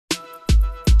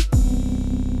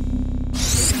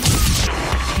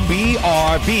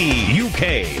BRB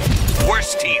UK.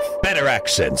 Worse teeth, better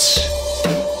accents.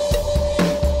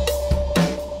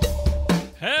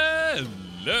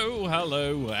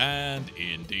 Hello, and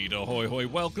indeed ahoy hoy.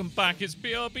 Welcome back. It's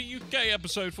BRB UK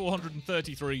episode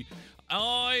 433.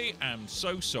 I am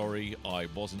so sorry I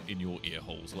wasn't in your ear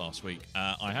holes last week.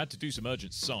 I had to do some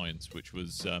urgent science, which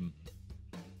was,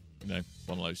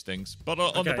 one of those things. But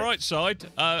on the bright side,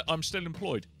 I'm still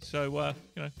employed. So,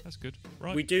 that's good.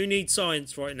 Right. We do need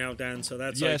science right now, Dan, so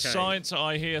that's okay. Yes, science,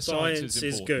 I hear science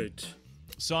is important. Good.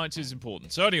 Science is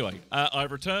important. So anyway,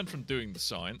 I've returned from doing the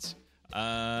science.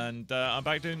 And I'm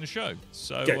back doing the show.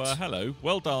 So, hello.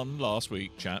 Well done last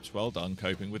week, chaps. Well done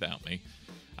coping without me.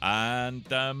 And,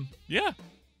 how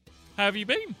have you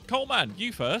been? Coleman,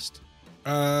 you first.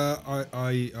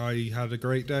 I had a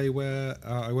great day where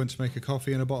I went to make a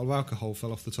coffee and a bottle of alcohol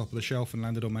fell off the top of the shelf and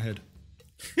landed on my head.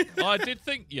 I did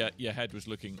think your head was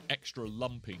looking extra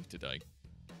lumpy today.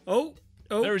 Oh.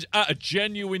 There is a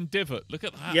genuine divot. Look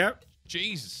at that. Yep.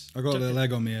 Jesus. I got a little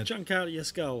egg on my head. Chunk out of your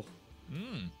skull.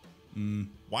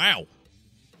 Wow.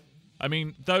 I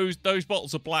mean, those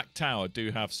bottles of Black Tower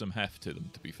do have some heft to them,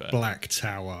 to be fair. Black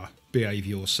Tower. Behave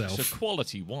yourself. It's a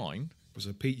quality wine. It was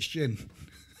a peach gin.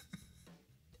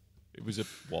 It was a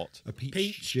what? A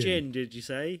Peach gin, did you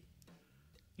say?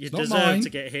 You It's not deserved mine. to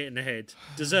get hit in the head.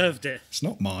 Deserved it. It's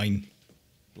not mine.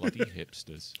 Bloody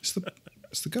hipsters.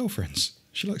 It's the girlfriend's.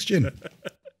 She likes gin.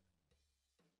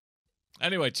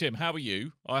 Anyway, Tim, how are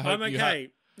you? I'm okay.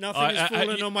 Nothing has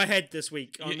fallen on my head this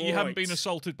week. You haven't been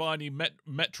assaulted by any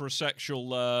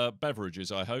metrosexual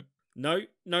beverages, I hope? No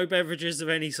beverages of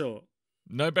any sort.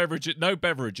 No beverages of No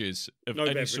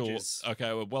any beverages. sort.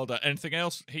 Okay, well done. Anything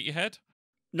else hit your head?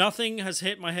 Nothing has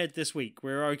hit my head this week.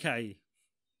 We're okay.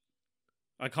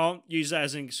 I can't use that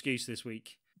as an excuse this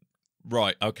week.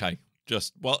 Right, okay.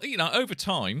 Over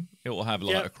time, it will have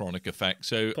a chronic effect.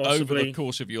 So Possibly. Over the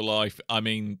course of your life, I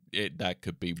mean, that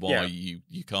could be why you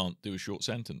can't do a short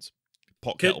sentence.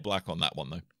 Kettle black on that one,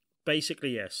 though.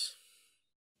 Basically, yes.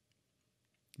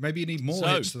 Maybe you need more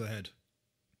hits to the head.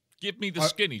 Give me the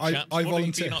skinny, chaps. I what volunteer.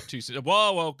 Have you been up to?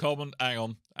 Well, Coleman, hang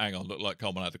on. Looked like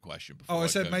Coleman had the question before I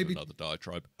said go maybe to another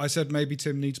diatribe. I said maybe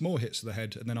Tim needs more hits to the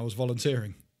head, and then I was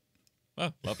volunteering.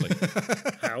 Oh, lovely.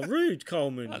 How rude,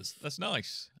 Coleman. That's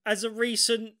nice. As a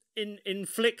recent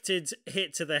inflicted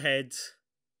hit to the head,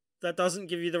 that doesn't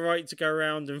give you the right to go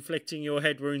around inflicting your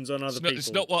head wounds on other people.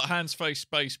 It's not what hands, face,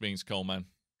 space means, Coleman.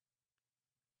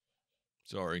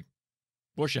 Sorry.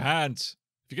 Wash your hands.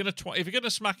 If you're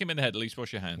gonna smack him in the head, at least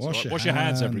wash your hands. Wash your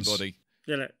hands, everybody.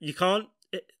 You can't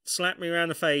slap me around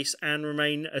the face and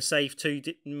remain a safe 2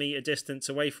 meter distance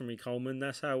away from me, Coleman.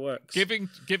 That's how it works. Giving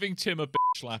Tim a bitch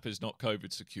slap is not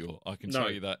COVID secure. I can tell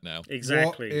you that now.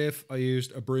 Exactly. What if I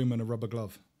used a broom and a rubber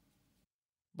glove?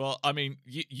 Well, I mean,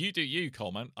 you do you,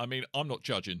 Coleman. I mean, I'm not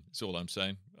judging. That's all I'm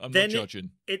saying. I'm not judging.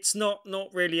 It's not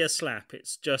really a slap.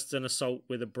 It's just an assault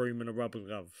with a broom and a rubber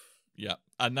glove. Yeah,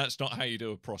 and that's not how you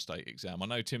do a prostate exam. I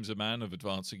know Tim's a man of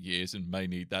advancing years and may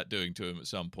need that doing to him at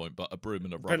some point, but a broom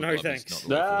and a rubber glove is not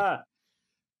the way forward.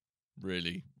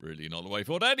 Really, really not the way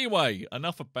forward. Anyway,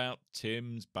 enough about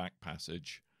Tim's back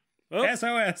passage. Oh.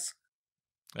 SOS.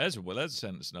 There's a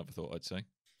sentence I never thought I'd say.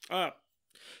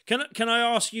 Can I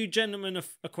ask you gentlemen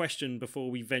a question before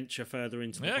we venture further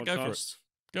into the podcast? Go for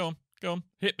it. Go on.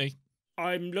 Hit me.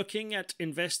 I'm looking at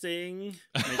making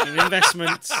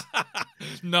investments.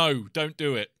 No, don't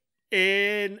do it.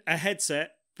 In a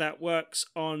headset that works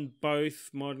on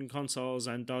both modern consoles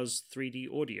and does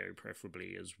 3D audio,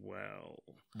 preferably as well.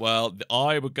 Well,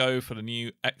 I would go for the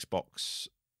new Xbox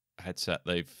headset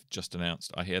they've just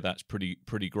announced. I hear that's pretty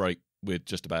great with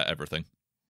just about everything.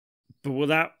 But will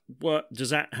that work?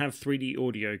 Does that have 3D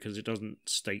audio? Because it doesn't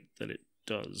state that it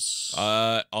does.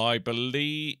 I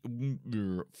believe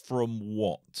from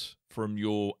what? From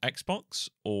your Xbox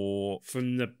or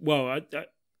from the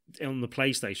on the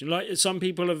PlayStation? Like some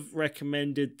people have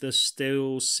recommended the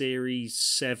Steel Series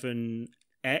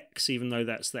 7X, even though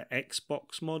that's the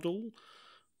Xbox model.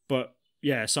 But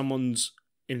yeah, someone's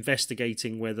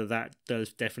investigating whether that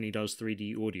definitely does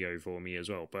 3D audio for me as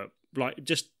well. But like,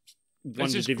 just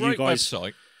wondered if you guys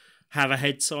have a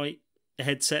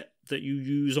headset that you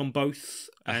use on both.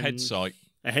 A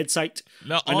headset.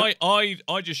 No, I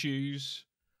just use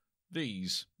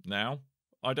these now.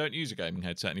 I don't use a gaming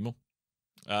headset anymore.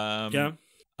 I've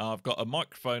got a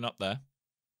microphone up there.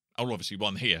 Oh, obviously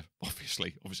one here,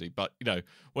 obviously. But you know,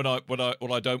 when I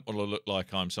don't want to look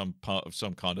like I'm some part of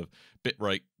some kind of bit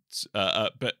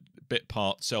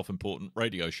part self-important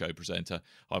radio show presenter,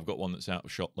 I've got one that's out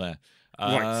of shot there.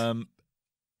 Right.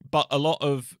 But a lot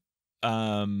of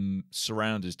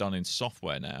surround is done in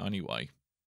software now, anyway.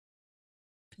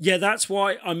 Yeah, that's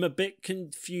why I'm a bit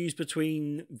confused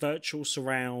between virtual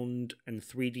surround and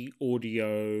 3D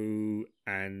audio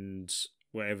and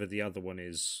whatever the other one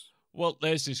is. Well,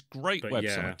 there's this great But website,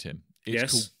 yeah. Tim. It's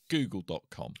Yes. called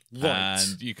google.com. Right.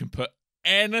 And you can put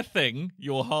anything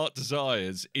your heart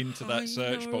desires into that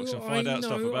search box and find out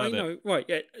stuff about it. Right,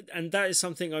 yeah, and that is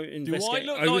something I'm investigating.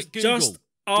 look I was like Google? just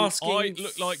asking I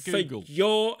look like Google? for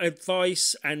your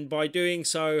advice, and by doing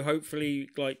so, hopefully,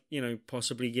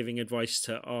 possibly giving advice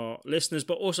to our listeners,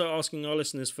 but also asking our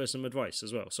listeners for some advice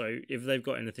as well. So if they've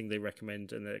got anything they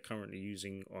recommend and they're currently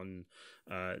using on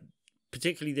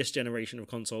particularly this generation of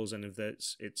consoles, and if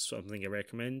it's something I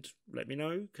recommend, let me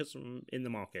know, because I'm in the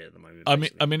market at the moment.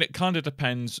 I mean, it kind of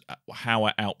depends how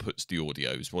it outputs the audio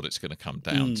is what it's going to come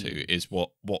down to, is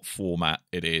what format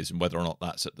it is and whether or not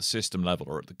that's at the system level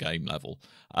or at the game level.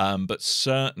 But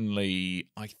certainly,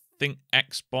 I think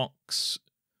Xbox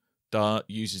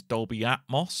uses Dolby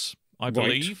Atmos, I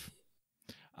believe,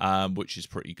 which is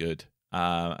pretty good.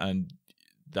 And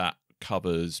that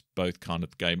covers both kind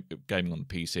of gaming on the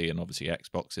PC and obviously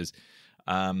Xboxes.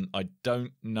 I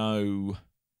don't know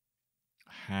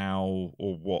how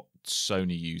or what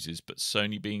Sony uses, but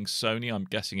Sony being Sony, I'm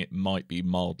guessing it might be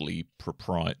mildly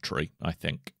proprietary, I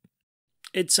think.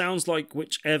 It sounds like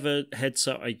whichever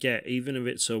headset I get, even if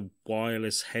it's a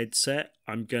wireless headset,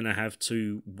 I'm going to have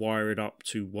to wire it up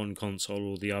to one console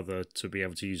or the other to be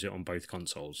able to use it on both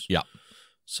consoles. Yeah.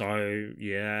 So,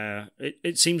 yeah,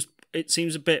 it seems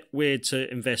a bit weird to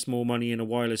invest more money in a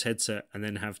wireless headset and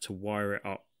then have to wire it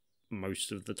up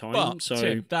most of the time. But, so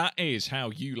Tim, that is how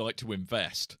you like to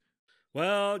invest.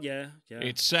 Well, yeah.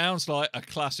 It sounds like a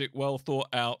classic,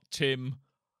 well-thought-out, Tim,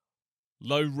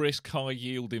 low-risk,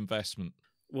 high-yield investment.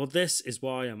 Well, this is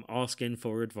why I'm asking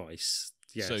for advice.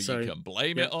 Yeah, so you can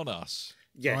blame it on us.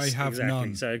 Yes, I have exactly.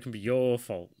 none. So it can be your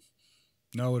fault.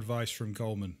 No advice from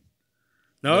Coleman.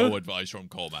 No advice from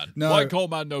Coleman. No. Why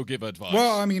Coleman no give advice?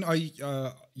 Well, I mean, I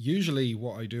usually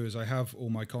what I do is I have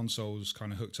all my consoles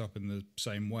kind of hooked up in the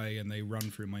same way, and they run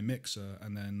through my mixer,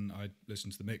 and then I listen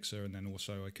to the mixer, and then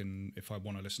also I can, if I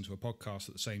want to listen to a podcast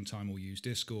at the same time or use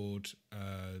Discord,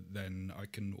 then I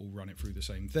can all run it through the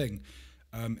same thing.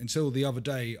 Until the other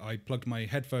day, I plugged my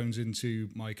headphones into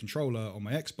my controller on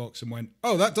my Xbox and went,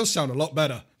 "Oh, that does sound a lot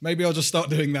better. Maybe I'll just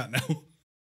start doing that now."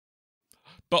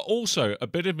 But also, a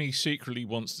bit of me secretly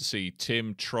wants to see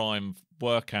Tim try and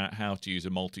work out how to use a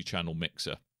multi-channel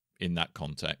mixer in that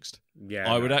context. Yeah,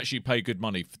 I would actually pay good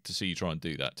money to see you try and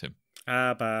do that, Tim.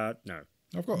 But no.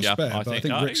 I've got a spare, but I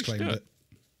think Rick's claimed it.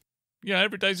 Yeah,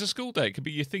 every day's a school day. It could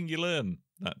be your thing you learn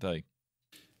that day.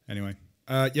 Anyway,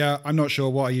 I'm not sure.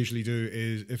 What I usually do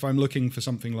is if I'm looking for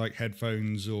something like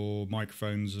headphones or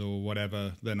microphones or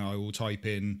whatever, then I will type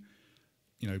in,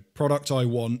 product I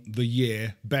want, the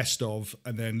year, best of,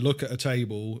 and then look at a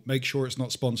table, make sure it's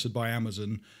not sponsored by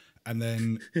Amazon, and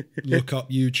then look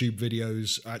up YouTube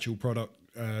videos, actual product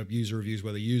user reviews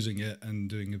where they're using it and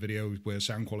doing a video where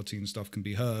sound quality and stuff can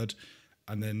be heard,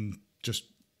 and then just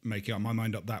make my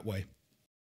mind up that way.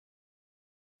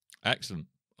 Excellent.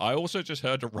 I also just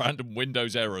heard a random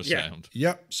Windows error sound.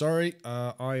 Yep, sorry.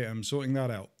 I am sorting that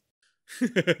out.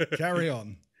 Carry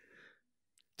on.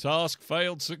 Task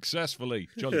failed successfully.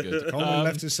 Jolly good. Coleman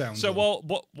left his sound So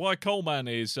on. why Coleman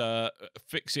is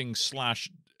fixing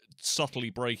 / subtly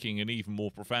breaking in even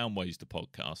more profound ways the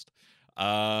podcast.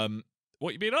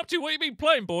 What you been up to? What you been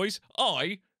playing, boys?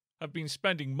 I have been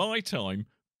spending my time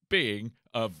being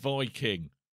a Viking.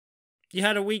 You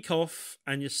had a week off,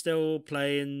 and you're still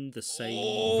playing the same.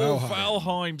 Oh,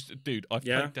 Valheim's... Dude, I've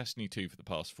played Destiny 2 for the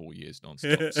past 4 years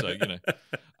non-stop, so,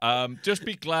 just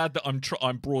be glad that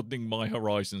I'm broadening my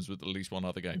horizons with at least one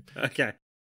other game. Okay.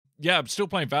 Yeah, I'm still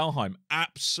playing Valheim.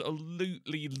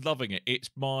 Absolutely loving it. It's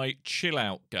my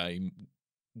chill-out game,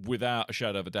 without a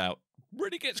shadow of a doubt.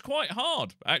 Really gets quite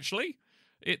hard, actually.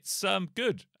 It's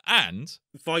good. And...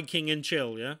 Viking and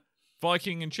chill, yeah?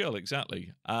 Viking and chill,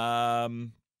 exactly.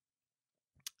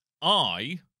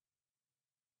 I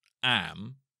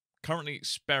am currently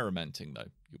experimenting, though.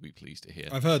 You'll be pleased to hear.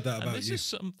 I've heard that about and this you. is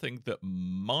something that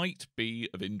might be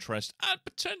of interest and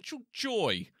potential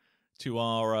joy to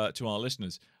our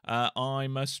listeners.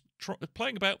 I'm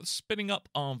playing about with spinning up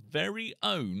our very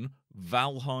own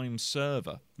Valheim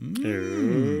server.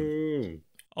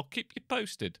 I'll keep you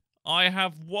posted. I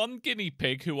have one guinea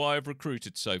pig who I have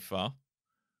recruited so far.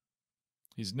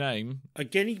 His name. Are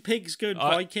guinea pigs good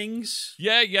Vikings?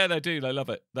 Yeah, they do. They love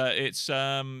it. It's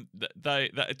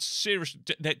it's serious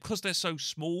because they're so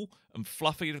small and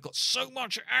fluffy. They've got so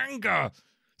much anger,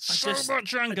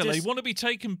 much anger. They want to be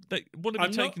taken. They want to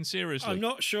be taken seriously. I'm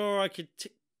not sure I could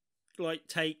like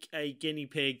take a guinea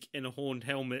pig in a horned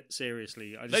helmet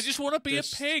seriously. They just want to be a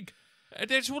pig. They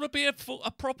just want to be a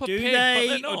proper do pig, they,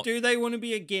 but they're not. or do they want to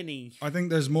be a guinea? I think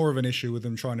there's more of an issue with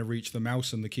them trying to reach the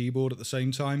mouse and the keyboard at the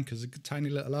same time because they're tiny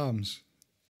little arms.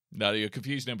 No, you're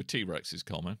confusing them with T-Rexes,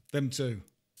 Coleman. Them too.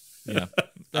 Yeah.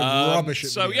 They're rubbish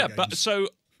at So, video yeah, games. so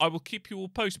I will keep you all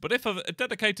posted. But if a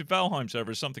dedicated Valheim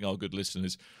server is something our good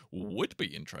listeners would be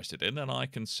interested in, then I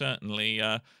can certainly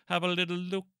have a little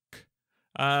look.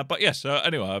 But yes,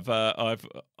 anyway,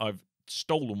 I've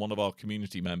stolen one of our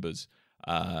community members,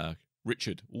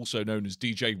 Richard, also known as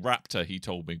DJ Raptor. He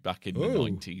told me back in the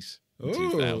 90s,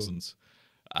 2000s.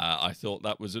 I thought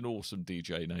that was an awesome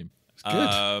DJ name. It's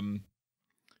good.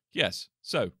 Yes,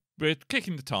 so we're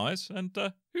kicking the tires, and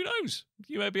who knows?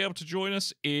 You may be able to join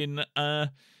us in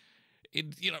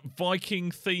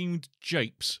Viking-themed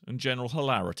japes and general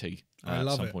hilarity I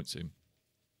love at some it. point soon.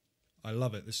 I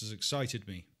love it. This has excited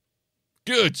me.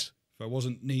 Good. If I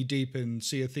wasn't knee deep in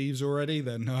Sea of Thieves already,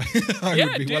 then I Yeah,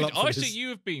 would be dude, well up for I this. see you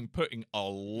have been putting a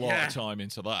lot of time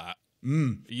into that.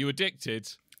 Mm. Are you addicted?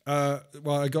 Well,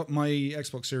 I got my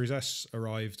Xbox Series S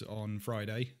arrived on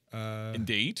Friday.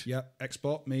 Indeed. Yeah,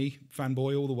 Xbox, me,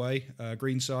 fanboy all the way.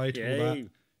 Green side, all that. Yay.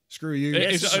 Screw you.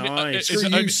 Yes, Is it only, nice. is Screw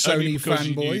it you, only Sony because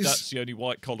you knew fanboys. that's the only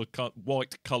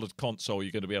white-coloured console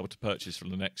you're going to be able to purchase for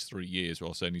the next 3 years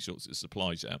while Sony sorts its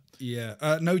supplies out. Yeah,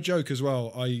 no joke as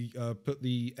well. I put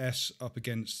the S up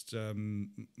against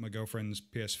my girlfriend's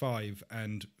PS5,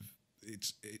 and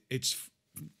it's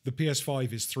the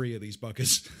PS5 is 3 of these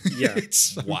buggers. Yeah.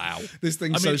 Wow. This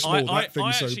thing's so small, that thing's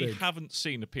I so actually big. haven't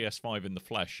seen a PS5 in the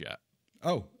flesh yet.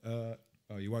 Oh,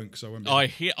 you won't because I won't be. I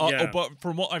hear, Yeah. but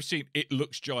from what I've seen, it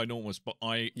looks ginormous. But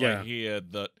I hear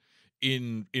that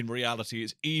in reality,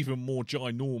 it's even more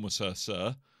ginormous,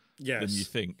 sir, Yes. than you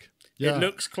think. Yeah. It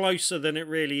looks closer than it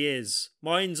really is.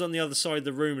 Mine's on the other side of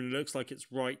the room, and it looks like it's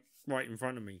right in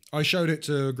front of me. I showed it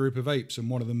to a group of apes, and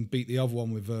one of them beat the other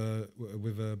one with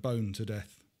a bone to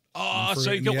death. Oh, threw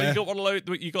so it you in got the air. one of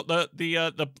those, you got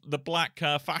the black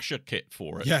fascia kit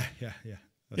for it. Yeah.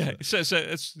 That's Yeah, it. so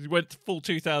it went full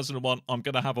 2001. I'm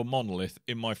going to have a monolith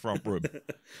in my front room.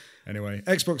 Anyway,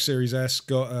 Xbox Series S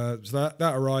got so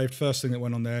that arrived. First thing that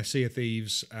went on there, Sea of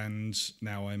Thieves, and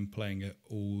now I'm playing it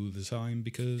all the time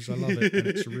because I love it and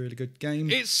it's a really good game.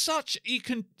 It's such you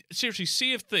can seriously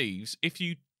Sea of Thieves. If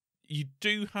you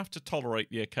do have to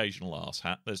tolerate the occasional arse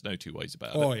hat, there's no two ways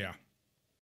about it. Oh yeah,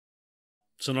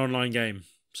 It's an online game,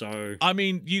 so I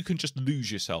mean, you can just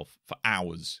lose yourself for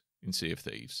hours in Sea of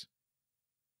Thieves.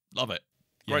 Love it.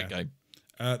 Great Yeah. game.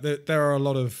 there are a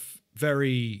lot of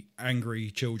very angry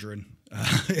children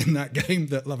in that game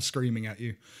that love screaming at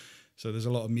you. So there's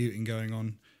a lot of muting going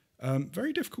on.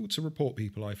 Very difficult to report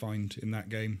people, I find, in that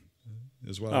game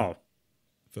as well. oh,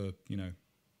 For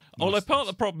Although part of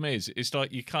the problem is, it's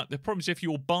like you can't. The problem is if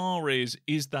your bar is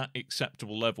that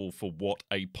acceptable level for what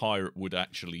a pirate would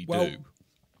actually do.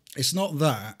 It's not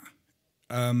that.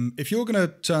 If you're going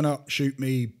to turn up, shoot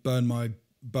me, burn my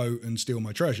boat and steal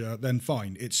my treasure, then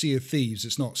fine. It's Sea of Thieves.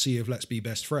 It's not Sea of Let's Be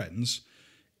Best Friends.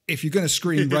 If you're going to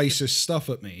scream racist stuff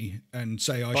at me and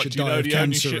say I should do you die know of the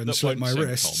only cancer ship and that slit won't my sink,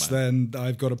 wrists, Coleman? then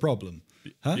I've got a problem.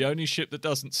 Huh? The only ship that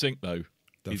doesn't sink though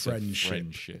The is friendship. a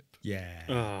friendship. Yeah.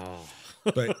 oh.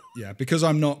 But yeah, because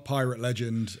I'm not Pirate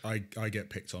Legend, I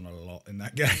get picked on a lot in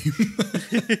that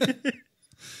game.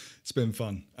 It's been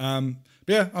fun. But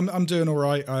yeah, I'm doing all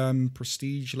right. I'm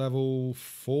prestige level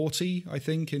 40, I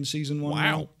think, in season 1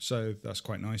 now. So that's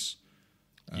quite nice.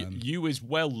 You is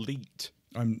well leet.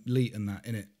 I'm elite in that,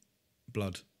 in it,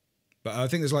 blood. But I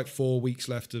think there's like 4 weeks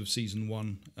left of season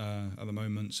 1 at the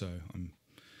moment, so I'm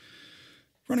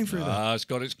running through that. It's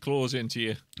got its claws into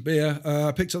you. But yeah,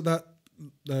 I picked up that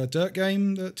Dirt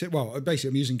game. Basically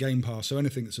I'm using Game Pass, so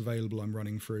anything that's available I'm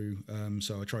running through.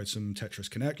 So I tried some Tetris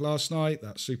Connect last night.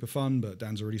 That's super fun, but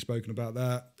Dan's already spoken about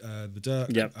that. The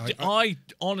Dirt. Yep. I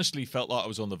honestly felt like I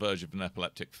was on the verge of an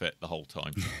epileptic fit the whole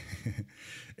time.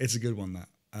 It's a good one, that.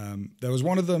 There was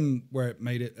one of them where it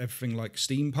made everything like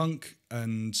steampunk,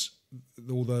 and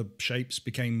all the shapes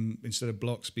became, instead of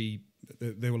blocks,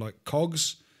 they were like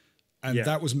cogs. And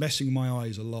that was messing my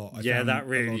eyes a lot. I found that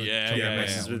really trouble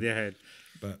messes with your head.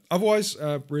 But otherwise,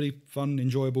 really fun,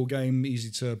 enjoyable game, easy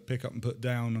to pick up and put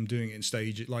down. I'm doing it in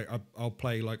stages. Like I'll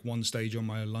play like one stage on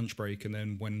my lunch break, and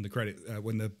then when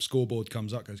the scoreboard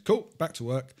comes up, goes cool, back to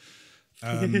work.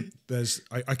 I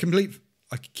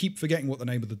keep forgetting what the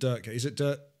name of the Dirt game is. It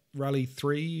Dirt Rally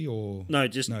 3 or No,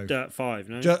 just Dirt 5.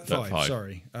 No, Dirt 5, Dirt 5.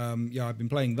 sorry. I've been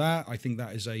playing that. I think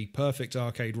that is a perfect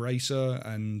arcade racer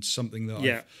and something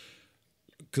that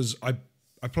because I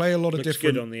play a lot of looks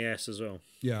different. good on the S as well.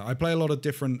 Yeah, I play a lot of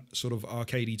different sort of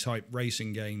arcadey type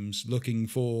racing games, looking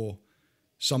for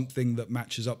something that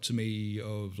matches up to me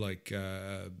of like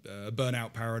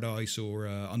Burnout Paradise or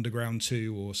Underground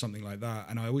 2 or something like that.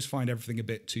 And I always find everything a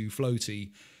bit too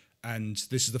floaty. And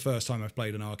this is the first time I've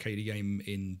played an arcade game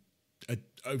in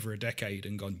over a decade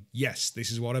and gone, yes,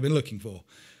 this is what I've been looking for.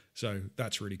 So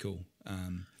that's really cool.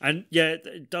 And yeah,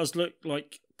 it does look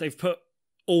like they've put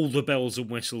all the bells and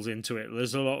whistles into it.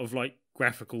 There's a lot of like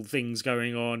graphical things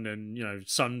going on, and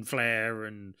sun flare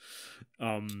and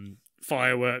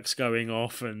fireworks going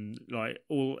off, and like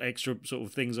all extra sort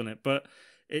of things on it. But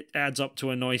it adds up to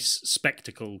a nice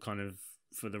spectacle kind of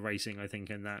for the racing, I think,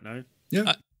 in that. No,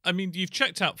 yeah. I mean, you've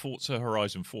checked out Forza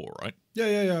Horizon 4, right?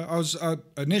 Yeah. I was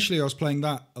initially I was playing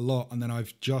that a lot, and then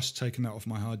I've just taken that off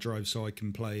my hard drive so I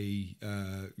can play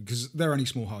because there are only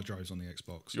small hard drives on the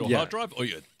Xbox. Your hard drive or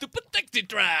your the protected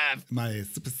drive? My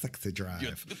super protected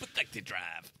drive. The protected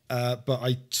drive. But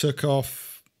I took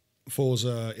off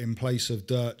Forza in place of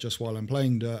Dirt just while I'm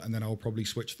playing Dirt, and then I'll probably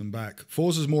switch them back.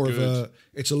 Forza's more of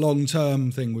it's a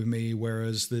long-term thing with me,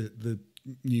 whereas the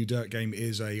new Dirt game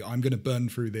is I'm going to burn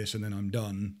through this and then I'm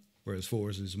done, whereas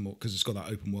Forza is more because it's got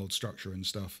that open world structure and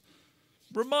stuff.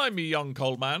 Remind me, young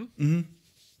Coleman,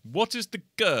 what is the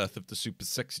girth of the Super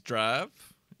Sexy Drive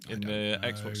in the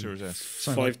Xbox Series S?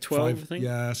 512, I think.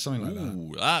 Yeah, something like that.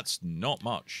 Ooh, that's not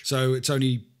much. So it's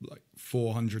only like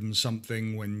 400 and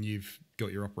something when you've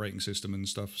got your operating system and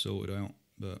stuff sorted out.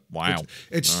 But wow,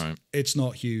 it's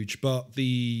not huge, but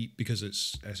because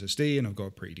it's SSD and I've got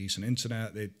a pretty decent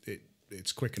internet,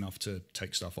 it's quick enough to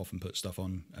take stuff off and put stuff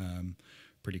on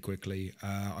pretty quickly.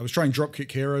 I was trying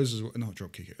Dropkick Heroes as well. Not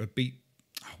Dropkick,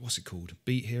 what's it called?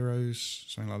 Beat Heroes,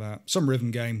 something like that. Some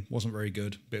rhythm game, wasn't very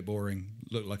good, bit boring.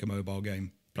 Looked like a mobile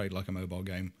game, played like a mobile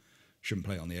game. Shouldn't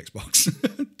play it on the Xbox.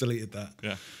 Deleted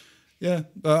that. Yeah,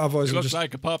 but otherwise you look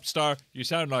like a pop star. You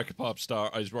sound like a pop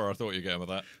star. Is where I thought you were going with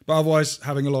that. But otherwise,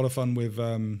 having a lot of fun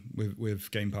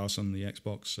with Game Pass on the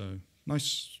Xbox. So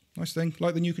nice thing.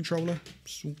 Like the new controller.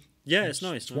 Yeah, it's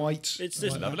nice. It's white. It's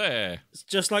just lovely. It's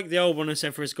just like the old one,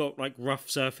 except for it's got like rough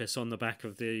surface on the back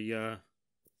of the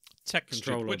textured,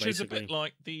 controller, which basically. is a bit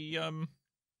like the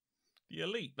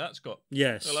Elite. That's got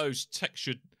those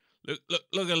textured. Look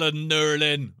at the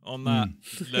knurling on that.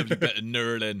 Lovely bit of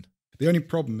knurling. The only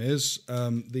problem is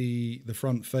the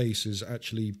front face is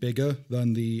actually bigger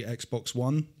than the Xbox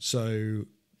One, so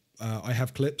I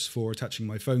have clips for attaching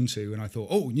my phone to, and I thought,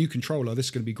 new controller, this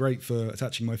is going to be great for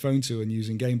attaching my phone to and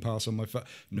using Game Pass on my phone.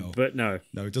 No,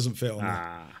 it doesn't fit on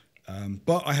that.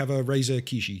 But I have a Razer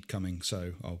Kishi coming,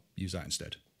 so I'll use that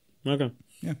instead. Okay.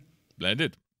 Yeah.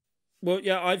 Blended. Well,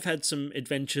 yeah, I've had some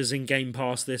adventures in Game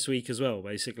Pass this week as well,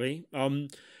 basically.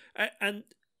 And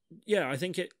yeah, I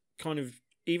think it kind of,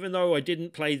 even though I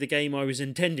didn't play the game I was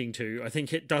intending to, I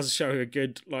think it does show a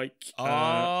good, like...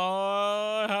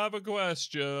 I have a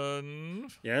question.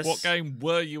 Yes? What game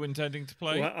were you intending to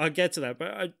play? Well, I'll get to that,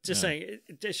 but I'm just saying,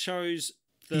 it just shows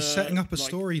the... He's setting up a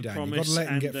story, Dan. You've got to let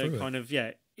him get through kind it. of,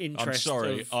 interest. I'm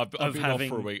sorry, I've been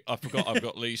having... off for a week. I forgot I've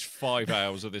got at least 5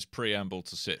 hours of this preamble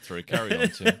to sit through. Carry on,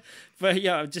 Tim. But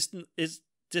yeah, just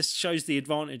shows the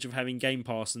advantage of having Game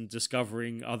Pass and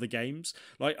discovering other games.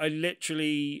 Like, I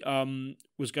literally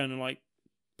was going to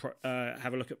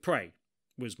have a look at Prey.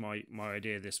 Was my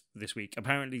idea this week.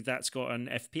 Apparently, that's got an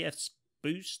FPS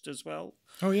boost as well.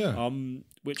 Oh yeah.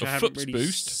 Which I haven't really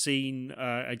seen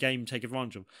a game take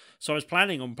advantage of. So I was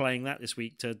planning on playing that this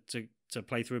week to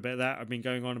play through a bit of that. I've been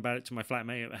going on about it to my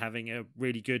flatmate, having a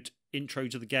really good intro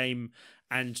to the game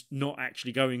and not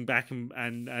actually going back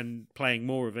and playing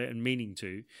more of it and meaning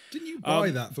to. Didn't you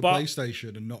buy that for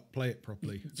PlayStation and not play it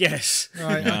properly? Yes.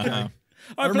 Right, okay.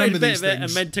 I played a bit of it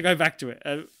and meant to go back to it.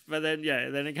 But then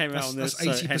it came out on this.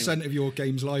 That's 80% of your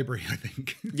game's library, I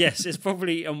think. Yes, it's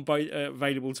probably on both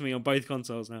available to me on both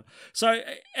consoles now. So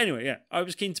anyway, yeah, I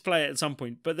was keen to play it at some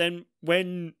point. But then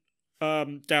when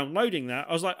downloading that,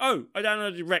 I was like, I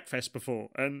downloaded Wreckfest before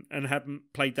and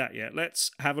haven't played that yet.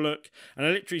 Let's have a look. And I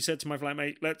literally said to my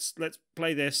flatmate, let's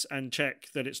play this and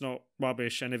check that it's not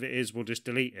rubbish. And if it is, we'll just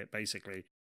delete it, basically.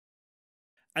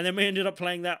 And then we ended up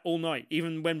playing that all night.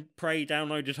 Even when Prey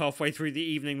downloaded halfway through the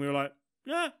evening, we were like,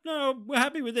 no, we're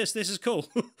happy with this. This is cool.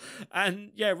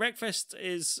 And yeah, Wreckfest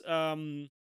is,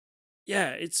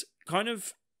 it's kind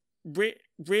of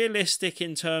realistic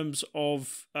in terms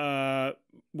of,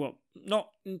 not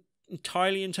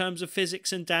entirely in terms of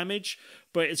physics and damage,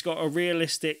 but it's got a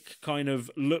realistic kind of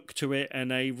look to it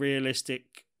and a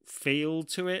realistic feel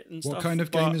to it and stuff. What kind of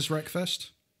game is Wreckfest?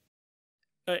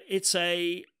 It's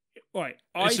a... Right,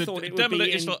 I thought it would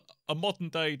be... It's like a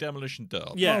modern-day Demolition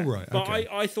Derby. Yeah, right, but okay.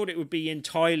 I thought it would be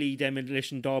entirely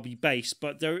Demolition Derby based,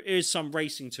 but there is some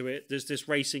racing to it. There's this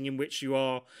racing in which you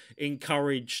are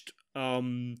encouraged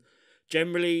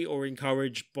generally or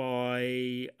encouraged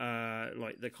by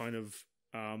like the kind of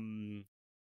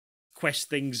quest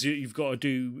things you've got to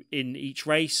do in each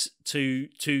race to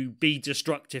be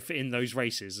destructive in those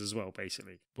races as well,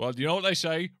 basically. Well, you know what they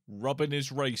say? Rubbing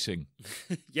is racing.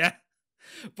 Yeah.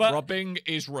 But rubbing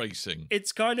is racing.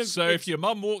 It's kind of... So if your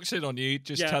mum walks in on you,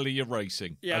 just tell her you're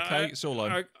racing. Yeah, okay? It's all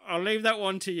on. I'll leave that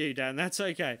one to you, Dan. That's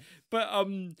okay. But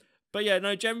yeah,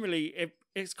 no, generally,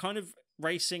 it's kind of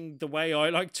racing the way I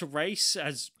like to race,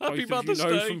 as Happy both of you know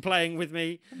Mother's Day. from playing with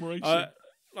me. Racing.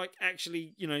 Like,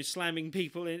 actually, slamming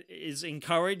people is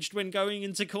encouraged when going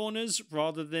into corners,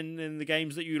 rather than in the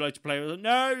games that you like to play with.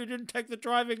 No, you didn't take the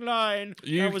driving line.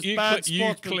 That was bad you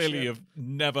sportsmanship. clearly have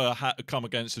never come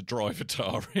against a driver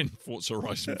tar in Forza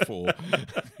Horizon 4.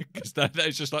 Because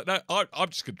it's just like, no, I'm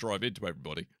just going to drive into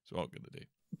everybody. That's what I'm going to do.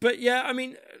 But yeah, I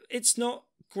mean, it's not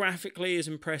graphically as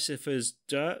impressive as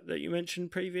Dirt that you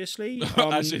mentioned previously.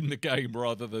 As in the game,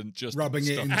 rather than just rubbing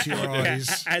it into your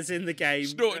eyes. As in the game.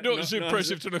 It's not as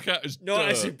impressive to look at as Not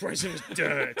Dirt. as impressive as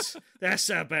Dirt. That's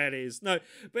how bad it is. No,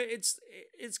 but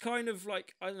it's kind of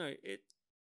like, I don't know,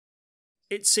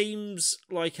 it seems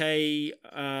like a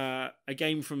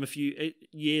game from a few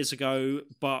years ago,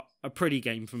 but a pretty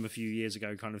game from a few years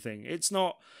ago kind of thing. It's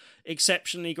not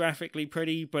exceptionally graphically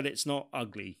pretty, but it's not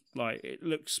ugly. Like, it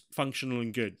looks functional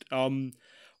and good.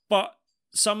 But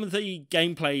some of the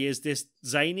gameplay is this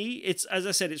zany. It's, as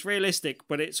I said, it's realistic,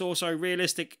 but it's also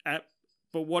realistic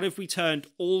but what if we turned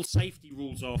all safety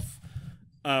rules off?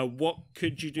 What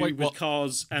could you do with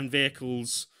cars and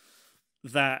vehicles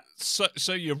that...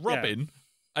 So you're rubbing...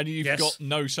 And you've Yes. got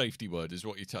no safety word, is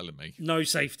what you're telling me. No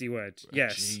safety word,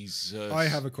 yes. Jesus. I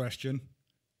have a question.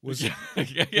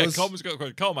 Coleman's got a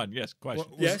question. Coleman, yes,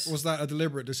 question. Was that a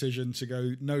deliberate decision to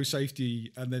go no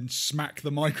safety and then smack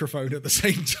the microphone at the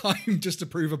same time just to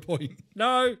prove a point?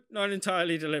 No, not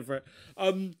entirely deliberate.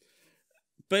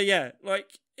 But yeah,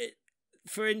 like,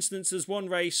 for instance, there's one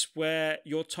race where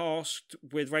you're tasked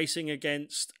with racing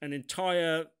against an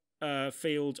entire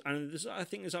field, and I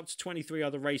think there's up to 23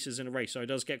 other races in a race, so it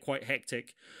does get quite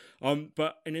hectic.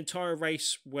 But an entire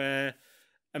race where,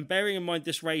 and bearing in mind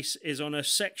this race is on a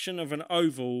section of an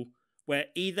oval where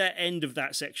either end of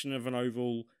that section of an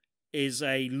oval is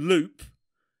a loop,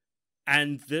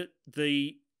 and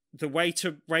the way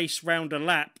to race round a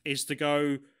lap is to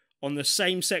go on the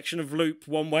same section of loop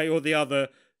one way or the other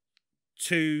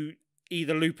to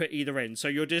either loop at either end. So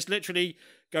you're just literally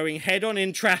going head on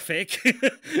in traffic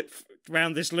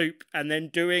around this loop and then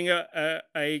doing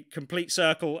a complete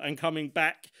circle and coming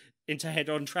back into head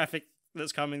on traffic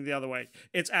that's coming the other way.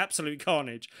 It's absolute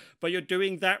carnage. But you're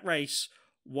doing that race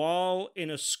while in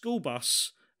a school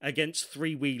bus against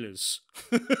three-wheelers.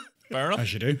 Fair enough.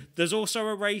 As you do. There's also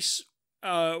a race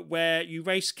where you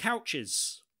race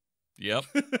couches. Yep.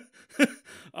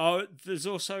 There's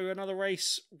also another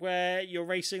race where you're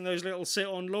racing those little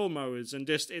sit-on lawnmowers, and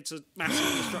it's a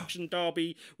massive destruction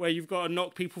derby where you've got to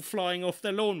knock people flying off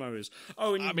their lawnmowers.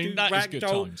 Oh, and that is good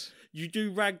times. You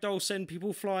do ragdoll send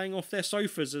people flying off their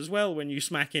sofas as well when you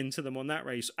smack into them on that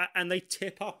race, and they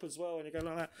tip up as well when you go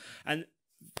like that. And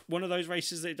one of those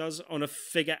races that it does on a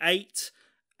figure 8.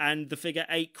 And the figure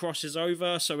 8 crosses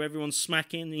over, so everyone's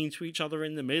smacking into each other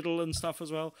in the middle and stuff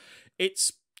as well.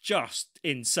 It's just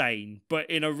insane, but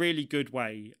in a really good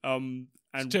way. And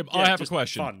Tim, I have a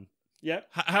question. Fun. Yeah.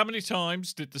 How many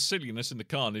times did the silliness and the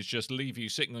carnage just leave you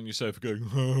sitting on your sofa going,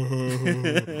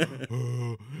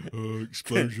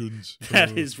 explosions?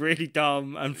 That is really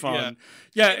dumb and fun.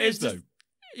 Yeah, it's just,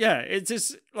 it's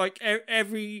just like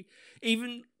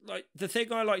even like the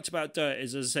thing I liked about Dirt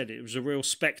is, as I said, it was a real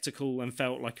spectacle and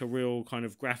felt like a real kind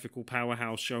of graphical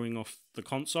powerhouse showing off the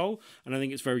console, and I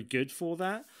think it's very good for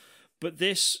that. But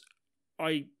this,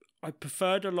 I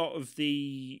preferred a lot of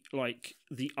the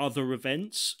other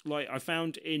events. Like, I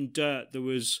found in Dirt there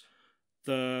was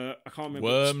I can't remember.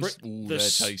 Worms. They're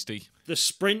tasty. The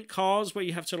sprint cars where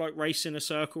you have to like race in a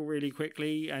circle really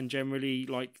quickly, and generally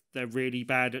like they're really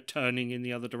bad at turning in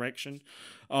the other direction.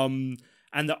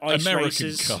 And the ice American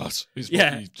races, cars is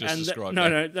what you just described.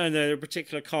 No, a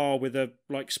particular car with a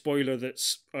like spoiler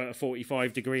that's at a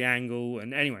 45-degree angle,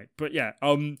 and anyway, but yeah,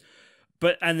 and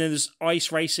then there's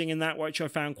ice racing in that, which I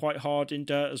found quite hard in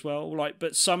Dirt as well. Like,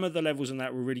 but some of the levels in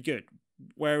that were really good.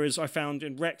 Whereas I found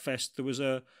in Wreckfest there was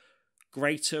a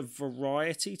greater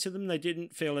variety to them. They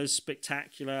didn't feel as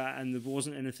spectacular, and there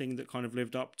wasn't anything that kind of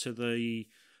lived up to the.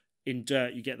 In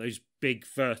Dirt, you get those big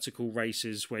vertical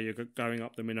races where you're going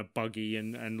up them in a buggy,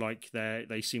 and like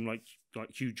they seem like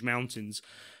huge mountains,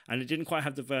 and it didn't quite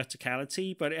have the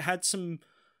verticality, but it had some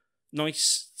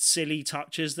nice silly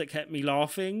touches that kept me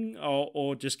laughing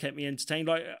or just kept me entertained.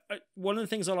 Like one of the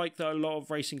things I like that a lot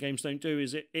of racing games don't do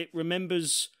is it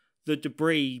remembers the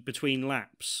debris between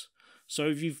laps. So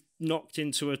if you've knocked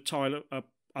into a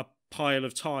pile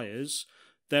of tires,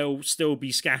 they'll still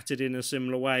be scattered in a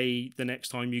similar way the next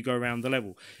time you go around the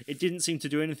level. It didn't seem to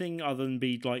do anything other than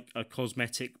be like a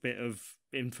cosmetic bit of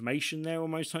information there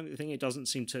almost. I think it doesn't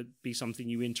seem to be something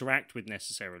you interact with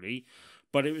necessarily,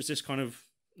 but it was this kind of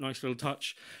nice little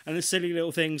touch. And the silly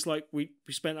little things, like we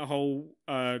spent a whole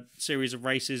series of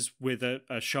races with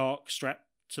a shark strapped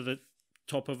to the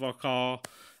top of our car,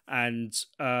 and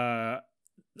there's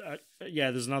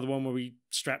another one where we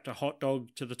strapped a hot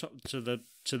dog to the top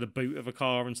to the boot of a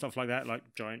car and stuff like that, like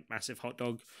giant massive hot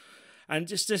dog. And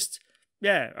just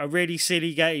a really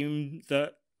silly game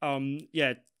that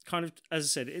kind of, as I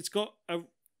said, it's got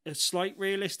a slight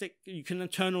realistic, you can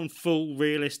turn on full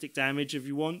realistic damage if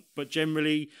you want, but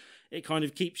generally it kind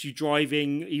of keeps you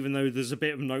driving, even though there's a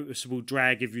bit of noticeable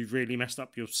drag if you've really messed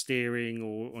up your steering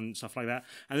or stuff like that.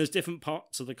 And there's different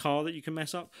parts of the car that you can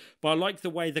mess up. But I like the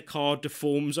way the car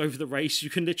deforms over the race. You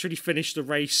can literally finish the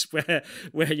race where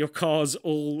your car's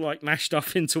all like mashed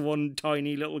up into one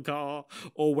tiny little car,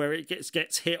 or where it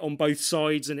gets hit on both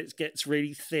sides and it gets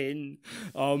really thin.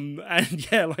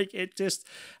 It just,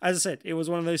 as I said, it was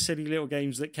one of those silly little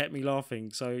games that kept me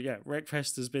laughing. So yeah,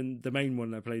 Wreckfest has been the main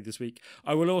one I played this week.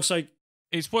 I will also...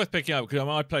 It's worth picking up because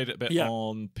I played it a bit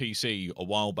on PC a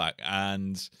while back,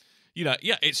 and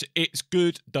it's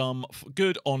good,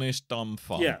 honest, dumb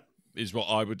fun. Yeah, is what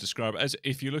I would describe it as.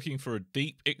 If you're looking for a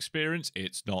deep experience,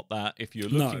 it's not that. If you're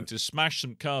looking to smash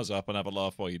some cars up and have a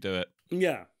laugh while you do it,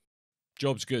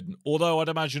 job's good. Although I'd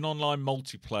imagine online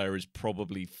multiplayer is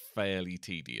probably fairly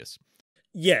tedious.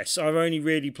 Yes, I've only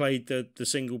really played the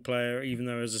single player, even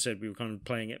though, as I said, we were kind of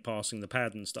playing it passing the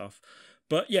pad and stuff.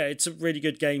 But yeah, it's a really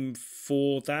good game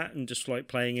for that, and just like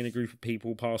playing in a group of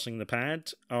people passing the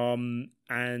pad.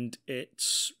 And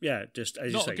it's just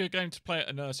as you say, not a good game to play at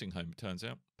a nursing home. It turns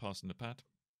out, passing the pad.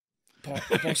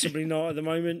 Possibly not at the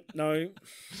moment. No.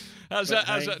 How's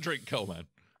that drink, Coleman?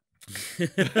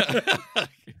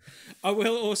 I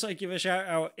will also give a shout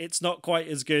out. It's not quite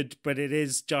as good, but it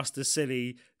is just as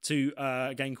silly, to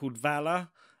a game called Valor,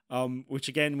 which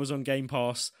again was on Game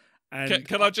Pass. And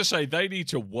can I just say they need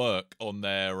to work on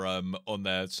their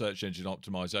search engine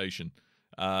optimization,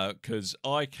 because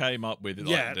I came up with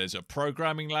there's a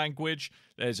programming language,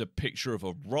 there's a picture of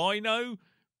a rhino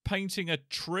painting a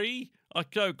tree. I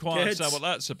don't quite understand what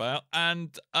that's about,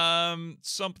 and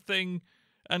something,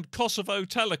 and Kosovo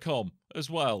Telecom as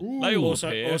well. Ooh, they all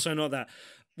also not that.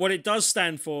 What it does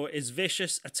stand for is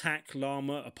Vicious Attack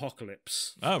Llama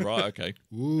Apocalypse. Oh right, okay.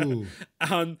 Ooh.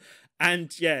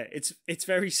 And yeah, it's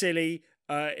very silly.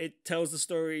 It tells the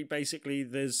story, basically,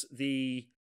 there's the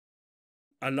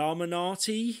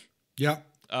Illuminati. Yeah.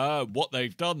 What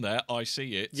they've done there, I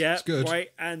see it. Yeah, it's good. Right,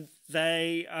 and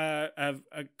they are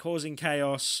causing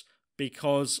chaos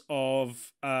because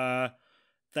of the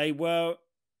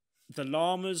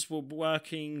llamas were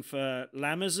working for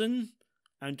Lamazon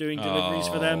and doing deliveries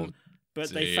for them,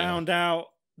 but they found out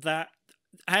that,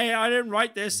 hey, I didn't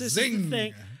write this. This Zing. is the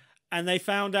thing. And they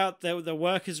found out that the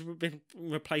workers have been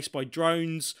replaced by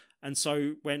drones, and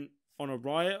so went on a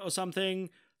riot or something.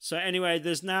 So anyway,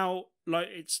 there's now,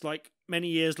 it's like many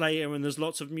years later, and there's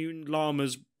lots of mutant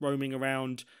llamas roaming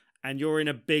around, and you're in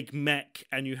a big mech,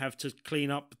 and you have to clean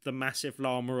up the massive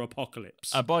llama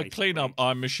apocalypse. By clean up,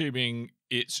 I'm assuming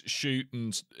it's shoot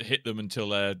and hit them until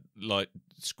they're like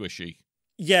squishy.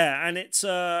 Yeah, and it's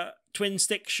a twin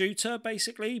stick shooter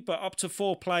basically, but up to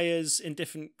 4 players in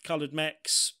different coloured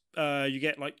mechs. You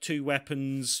get like 2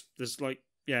 weapons. There's like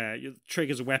your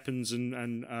triggers are weapons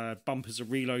and bumpers are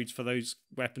reloads for those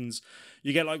weapons.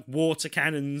 You get like water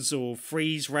cannons or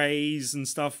freeze rays and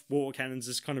stuff. Water cannons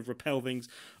just kind of repel things,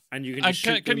 and you can just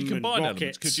shoot them. Can you combine and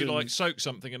elements? Could you like soak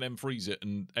something and then freeze it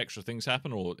and extra things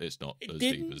happen, or it's not as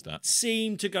deep as that? It didn't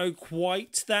seem to go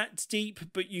quite that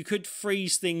deep, but you could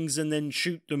freeze things and then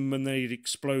shoot them, and they'd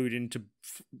explode into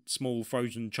small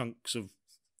frozen chunks of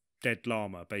dead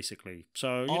llama, basically.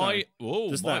 So my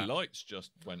lights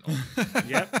just went on.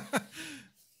 Yep,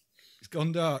 It's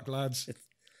gone dark, lads.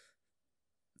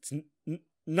 It's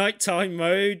nighttime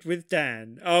mode with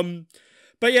Dan.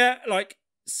 But yeah, like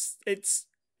it's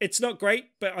not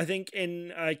great, but I think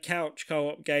in a couch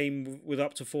co-op game with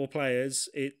up to 4 players,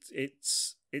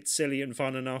 it's silly and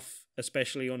fun enough,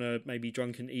 especially on a maybe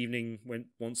drunken evening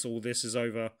once all this is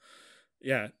over.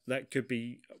 Yeah, that could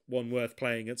be one worth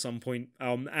playing at some point.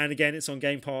 And again, it's on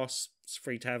Game Pass. It's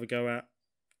free to have a go at.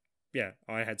 yeah,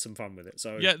 I had some fun with it.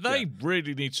 So Yeah, they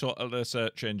really need sort of their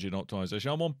search engine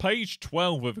optimization. I'm on page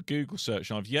 12 of a Google search,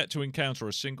 and I've yet to encounter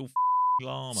a single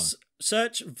llama.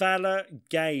 Search Valor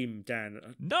game,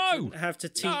 Dan. No! Shouldn't have to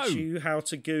teach you how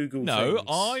to Google No, things.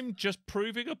 I'm just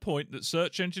proving a point that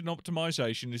search engine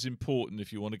optimization is important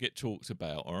if you want to get talked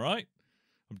about, all right?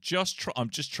 I'm just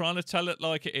trying to tell it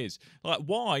like it is. Like,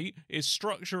 why is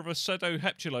structure of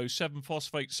acetoheptulose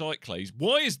 7-phosphate cyclase,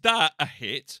 why is that a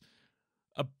hit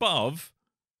above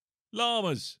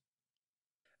llamas?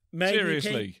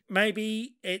 Seriously.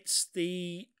 Maybe it's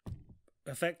the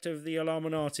effect of the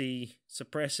Illuminati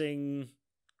suppressing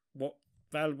what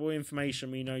valuable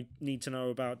information we need to know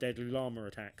about deadly llama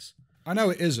attacks. I know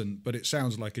it isn't, but it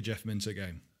sounds like a Jeff Minter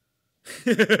game.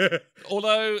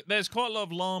 Although there's quite a lot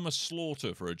of llama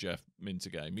slaughter for a Jeff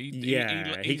Minter game.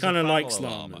 He kind of likes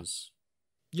llamas.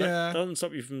 Yeah. That doesn't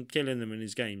stop you from killing them in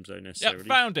his games, though, necessarily.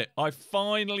 Yeah, found it. I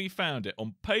finally found it.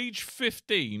 On page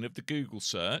 15 of the Google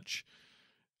search,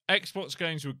 Xbox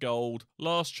games with gold,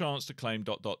 last chance to claim ...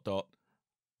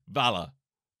 Valor.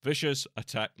 Vicious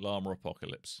attack llama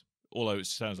apocalypse. Although it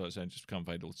sounds like it's saying just become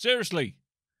fatal. Seriously!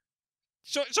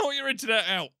 Sort your internet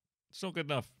out! It's not good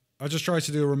enough. I just tried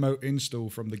to do a remote install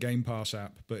from the Game Pass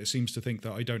app, but it seems to think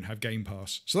that I don't have Game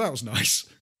Pass. So that was nice.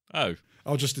 Oh.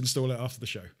 I'll just install it after the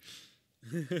show.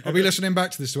 I'll be listening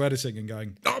back to this to editing and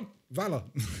going, oh, Valor.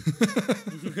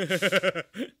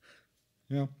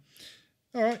 Yeah.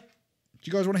 All right.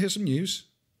 Do you guys want to hear some news?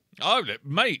 Oh,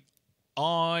 mate.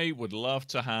 I would love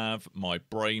to have my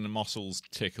brain muscles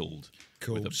tickled.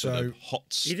 Cool. With a So bit of hot,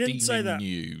 steaming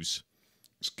news.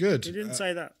 It's good. He didn't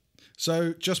say that.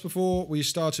 So just before we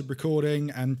started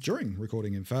recording, and during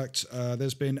recording, in fact,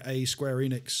 there's been a Square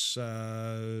Enix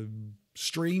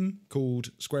stream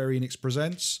called Square Enix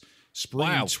Presents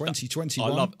Spring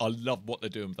 2021. I love what they're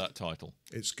doing with that title.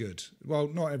 It's good. Well,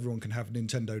 not everyone can have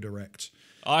Nintendo Direct.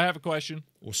 I have a question.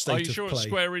 Or State Are you of sure Play. it's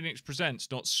Square Enix Presents,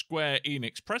 not Square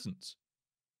Enix Presents?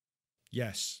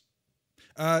 Yes.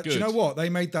 Do you know what? They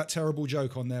made that terrible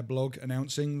joke on their blog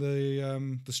announcing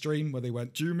the stream where they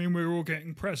went, do you mean we're all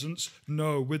getting presents?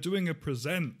 No, we're doing a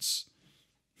presents.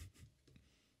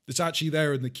 It's actually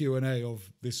there in the Q&A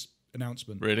of this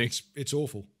announcement. Really? It's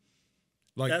awful.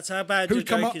 Like, that's how bad your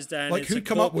joke is, Dan. Like, who'd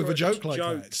come up with a joke like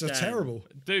that? It's Dan. terrible.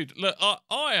 Dude, look,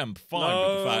 I am fine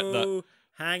with the fact that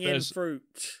hanging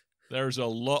fruit. There's a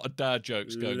lot of dad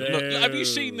jokes going on. Look, have you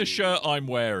seen the shirt I'm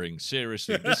wearing?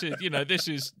 Seriously, this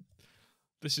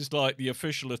is like the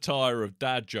official attire of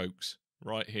dad jokes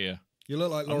right here. You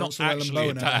look like I'm Lawrence not Llewellyn actually a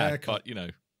Bowen at a dad, haircut.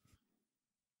 but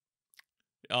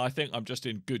I think I'm just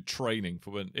in good training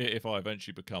for if I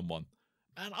eventually become one.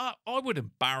 And I would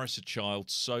embarrass a child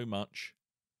so much.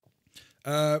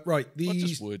 Right, I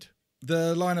just would.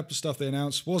 The lineup of stuff they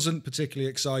announced wasn't particularly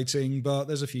exciting, but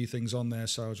there's a few things on there,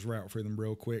 so I'll just rattle through them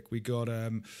real quick. We got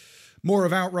more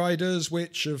of Outriders,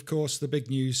 which, of course, the big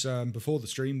news before the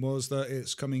stream was that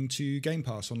it's coming to Game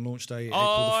Pass on launch day, April the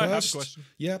 1st. I have a question.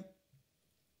 Yeah.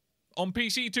 On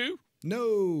PC too?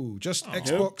 No, just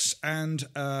Xbox and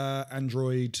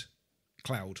Android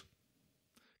Cloud.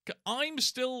 I'm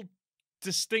still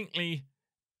distinctly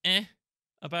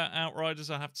about Outriders,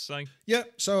 I have to say. Yeah,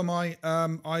 so am I.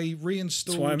 I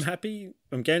reinstalled... That's why I'm happy.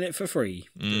 I'm getting it for free.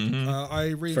 Mm-hmm. I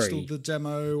reinstalled the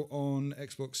demo on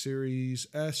Xbox Series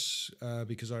S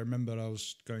because I remembered I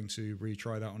was going to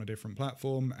retry that on a different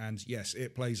platform. And yes,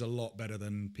 it plays a lot better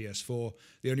than PS4.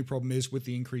 The only problem is with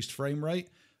the increased frame rate,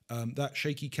 that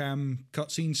shaky cam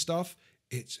cutscene stuff,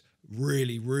 it's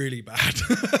really, really bad.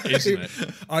 Isn't it?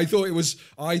 I thought it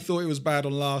was bad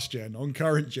on last gen. On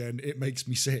current gen, it makes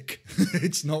me sick.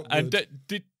 It's not good.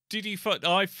 And did you find?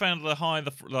 I found the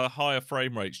higher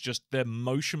frame rates, just their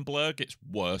motion blur gets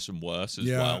worse and worse as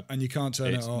well. Yeah, and you can't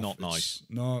turn it off. It's not nice. It's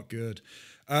not good.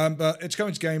 But it's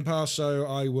coming to Game Pass, so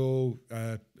I will.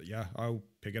 I'll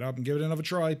pick it up and give it another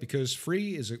try because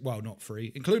free is not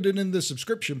free. Included in the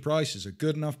subscription price is a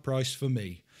good enough price for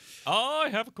me. I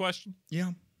have a question.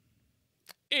 Yeah.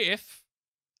 If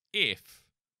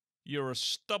you're a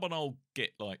stubborn old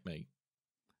git like me,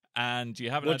 and you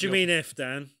haven't... What do you mean if,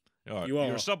 Dan? All right, you are.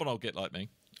 You're a stubborn old git like me.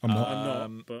 I'm not.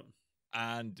 I'm not, but...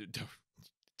 And...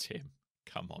 Tim,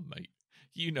 come on, mate.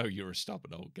 You know you're a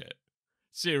stubborn old git.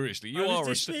 Seriously, you are... I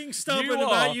was just being stubborn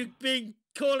about you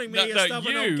calling me a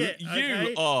stubborn old git.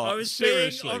 You are. I was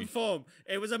seriously. being on form.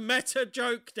 It was a meta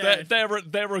joke, Dan.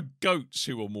 There are goats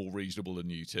who are more reasonable than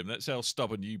you, Tim. That's how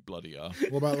stubborn you bloody are.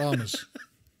 What about llamas?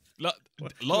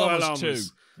 Llamas too.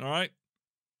 All right.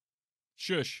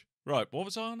 Shush. Right. What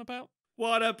was I on about?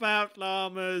 What about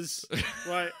llamas?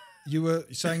 Right. You were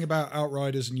saying about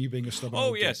Outriders and you being a stubborn.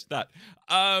 Oh yes, that.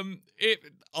 I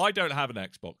don't have an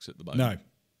Xbox at the moment. No.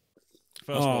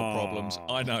 First world problems.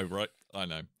 I know, right? I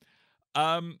know.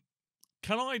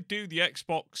 Can I do the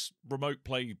Xbox remote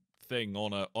play thing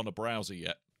on a browser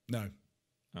yet? No.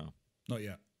 Oh. Not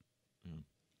yet.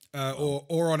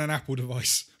 Or on an Apple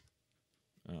device.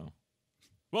 Oh.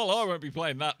 Well, I won't be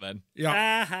playing that then.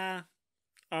 Yeah.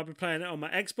 I'll be playing it on my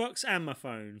Xbox and my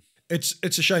phone. It's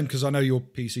a shame because I know your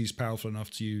PC's powerful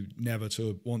enough to you never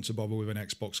to want to bother with an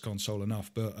Xbox console enough,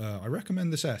 but I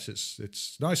recommend this S.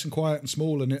 It's nice and quiet and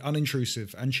small and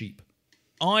unintrusive and cheap.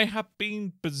 I have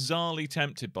been bizarrely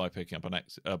tempted by picking up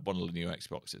one of the new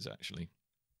Xboxes, actually,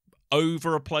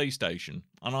 over a PlayStation.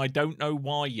 And I don't know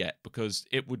why yet, because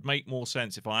it would make more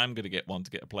sense if I am going to get one to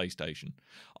get a PlayStation.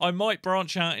 I might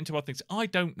branch out into other things. I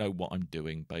don't know what I'm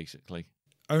doing, basically.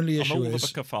 Only issue I'm all is of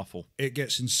a kerfuffle. It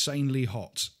gets insanely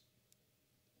hot.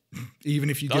 Even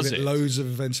if you give it loads of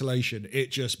ventilation, it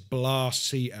just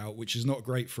blasts heat out, which is not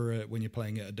great for when you're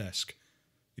playing at a desk.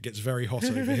 It gets very hot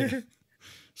over here.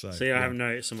 See, I haven't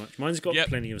noticed so much. Mine's got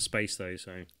plenty of space, though.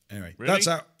 So anyway, really?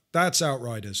 That's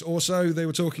Outriders. Also, they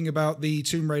were talking about the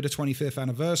Tomb Raider 25th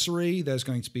anniversary. There's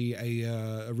going to be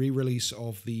a re-release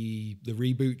of the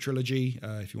reboot trilogy,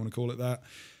 if you want to call it that,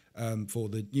 for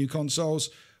the new consoles.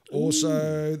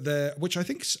 Also, which I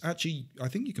think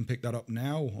you can pick that up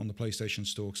now on the PlayStation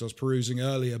Store, because I was perusing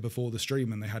earlier before the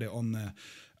stream and they had it on there.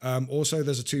 Also,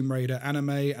 there's a Tomb Raider anime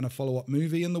and a follow-up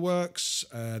movie in the works.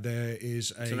 There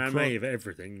is it's an anime of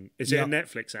everything. Is it a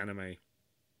Netflix anime?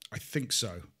 I think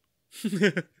so.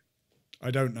 I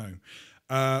don't know.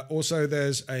 Also,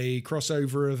 there's a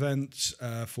crossover event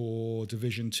for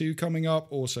Division 2 coming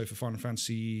up. Also for Final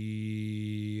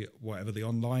Fantasy, whatever the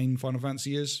online Final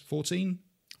Fantasy is, 14?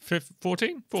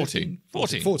 14? 14.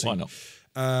 Why not?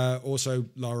 Also,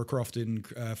 Lara Croft in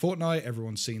Fortnite.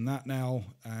 Everyone's seen that now.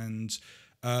 And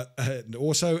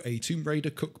also a Tomb Raider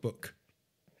cookbook.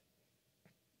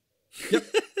 Yep.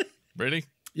 Really?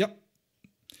 Yep.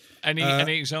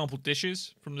 Any example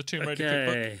dishes from the Tomb Raider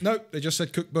cookbook? No, they just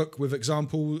said cookbook with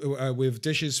with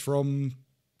dishes from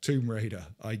Tomb Raider,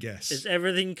 I guess. Is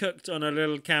everything cooked on a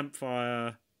little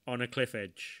campfire on a cliff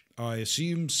edge? I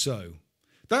assume so.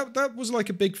 That was like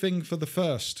a big thing for the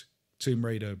first Tomb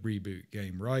Raider reboot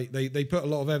game, right? They put a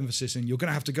lot of emphasis in you're going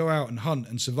to have to go out and hunt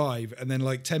and survive, and then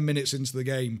like 10 minutes into the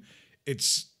game,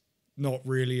 it's not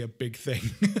really a big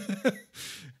thing.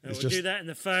 We'll do that in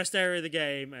the first area of the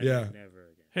game, and never again.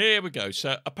 Here we go.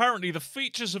 So apparently the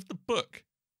features of the book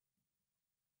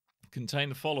contain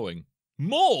the following.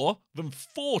 More than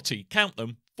 40, count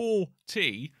them,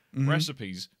 40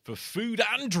 recipes for food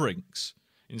and drinks,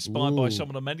 inspired by some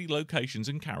of the many locations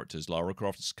and characters Lara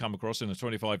Croft has come across in the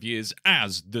 25 years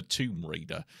as the Tomb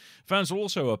Raider. Fans will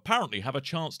also apparently have a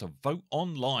chance to vote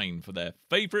online for their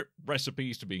favourite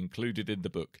recipes to be included in the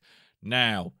book.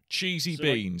 Now, cheesy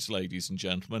beans, ladies and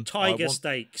gentlemen. Tiger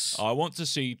steaks. I want to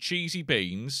see cheesy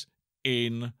beans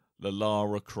in the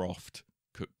Lara Croft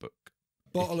cookbook.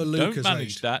 Bottle of Lucasade. Don't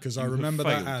manage that, because I remember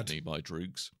that ad. Me by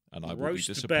Droogs, and I will Roast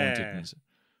be disappointed. bear.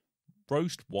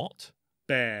 Roast what?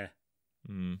 Bear.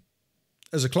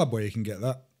 There's a club where you can get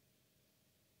that.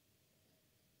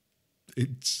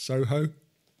 It's Soho,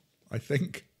 I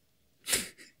think.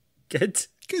 Good.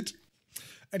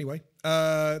 Anyway,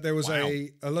 there was a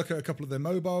look at a couple of their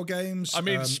mobile games. I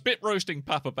mean, spit roasting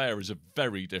Papa Bear is a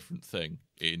very different thing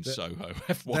in Soho.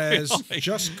 FYI. There's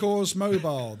Just Cause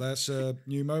Mobile. That's a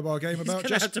new mobile game about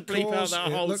Just have to bleep Cause. out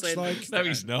that whole looks sentence. No,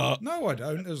 he's not. No, I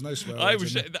don't. There's no swear.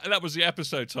 That was the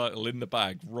episode title in the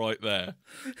bag right there.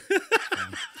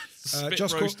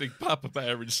 Spit roasting Papa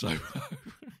Bear in Soho.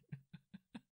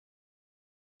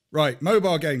 Right,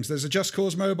 mobile games. There's a Just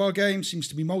Cause mobile game. Seems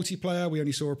to be multiplayer. We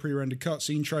only saw a pre-rendered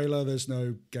cutscene trailer. There's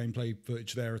no gameplay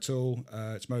footage there at all.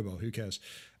 It's mobile. Who cares?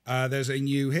 There's a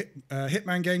new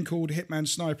Hitman game called Hitman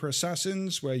Sniper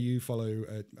Assassins, where you follow...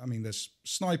 there's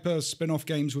sniper spin-off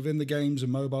games within the games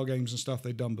and mobile games and stuff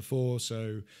they've done before.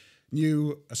 So,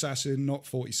 new Assassin, not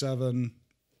 47...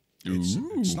 It's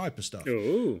sniper stuff.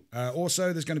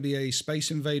 Also, there's going to be a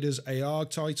Space Invaders AR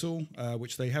title,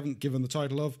 which they haven't given the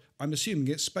title of. I'm assuming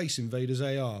it's Space Invaders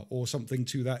AR or something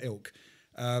to that ilk.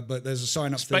 But there's a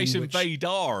sign-up thing. Space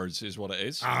Invaders is what it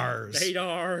is.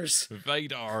 Invaders.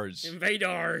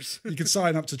 You can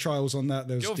sign up to trials on that.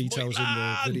 There's details in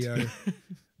the video.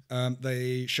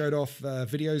 They showed off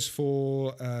videos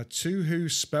for Tuhu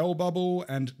Spell Bubble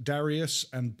and Darius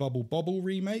and Bubble Bobble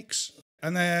remakes.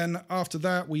 And then after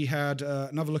that, we had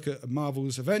another look at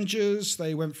Marvel's Avengers.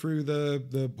 They went through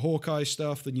the Hawkeye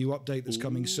stuff, the new update that's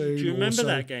coming soon. Do you remember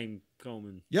that game,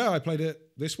 Coleman? Yeah, I played it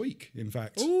this week, in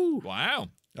fact. Ooh, wow.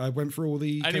 I went through all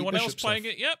the Anyone else playing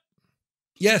it yet?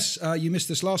 Yes, you missed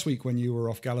this last week when you were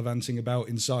off gallivanting about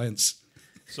in science.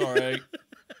 Sorry.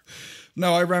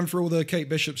 No, I ran through all the Kate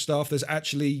Bishop stuff.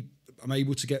 I'm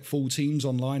able to get full teams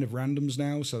online of randoms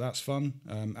now, so that's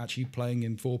fun. Actually playing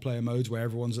in 4-player modes where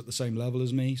everyone's at the same level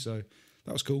as me, so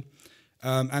that was cool.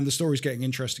 And the story's getting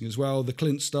interesting as well. The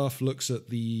Clint stuff looks at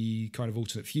the kind of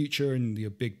alternate future, and the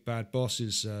big bad boss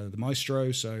is the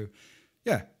Maestro, so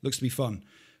yeah, looks to be fun.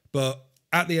 But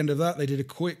at the end of that, they did a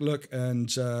quick look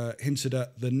and hinted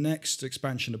at the next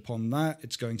expansion upon that.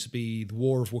 It's going to be the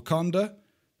War of Wakanda.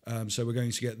 So we're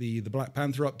going to get the Black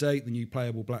Panther update, the new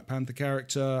playable Black Panther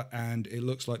character, and it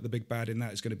looks like the big bad in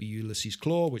that is going to be Ulysses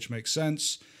Claw, which makes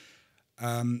sense.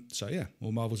 So yeah,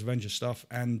 all Marvel's Avengers stuff.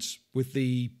 And with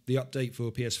the update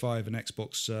for PS5 and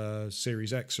Xbox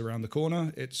Series X around the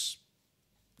corner, it's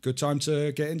a good time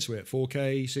to get into it.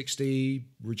 4K, 60,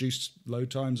 reduced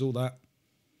load times, all that.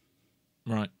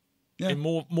 Right. Yeah. In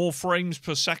more frames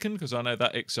per second, because I know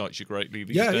that excites you greatly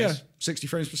these days. Yeah, 60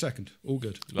 frames per second. All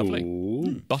good. Lovely.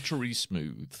 Buttery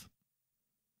smooth.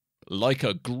 Like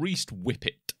a greased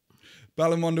whippet.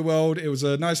 Balan Wonderworld, it was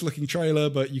a nice looking trailer,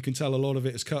 but you can tell a lot of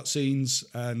it is cutscenes,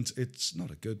 and it's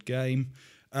not a good game.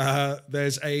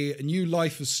 There's a new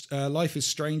Life is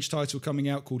Strange title coming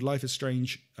out called Life is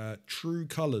Strange True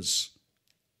Colors.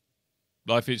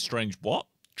 Life is Strange what?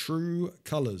 True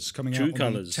Colors coming out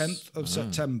on the 10th of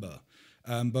September.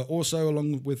 But also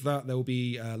along with that, there will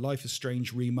be Life is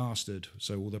Strange Remastered.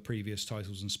 So all the previous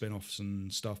titles and spin-offs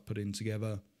and stuff put in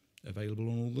together, available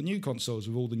on all the new consoles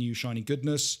with all the new shiny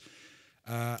goodness.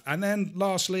 And then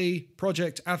lastly,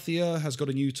 Project Athia has got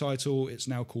a new title. It's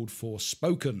now called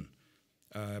Forspoken.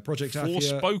 Project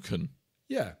Athia. Forspoken?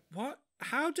 Yeah. What?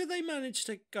 How do they manage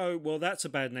to go, well, that's a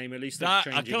bad name, at least they're That-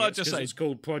 changing can I it just because say- it's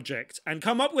called Project, and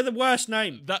come up with a worse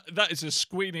name? That is a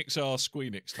Squeenix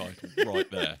Squeenix title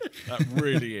right there. That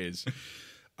really is.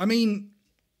 I mean,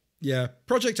 yeah,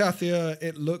 Project Athia,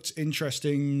 it looked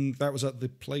interesting. That was at the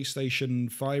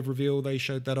PlayStation 5 reveal. They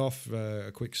showed that off,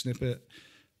 a quick snippet.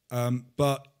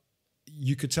 But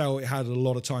you could tell it had a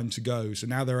lot of time to go. So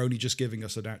now they're only just giving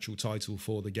us an actual title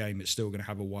for the game. It's still going to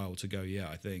have a while to go,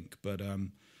 I think. But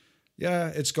yeah,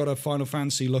 it's got a Final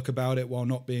Fantasy look about it while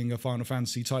not being a Final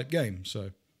Fantasy type game.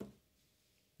 So,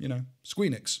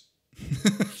 Squeenix.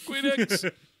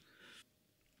 Squeenix!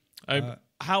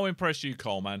 How impressed you,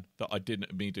 Coleman, that I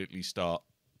didn't immediately start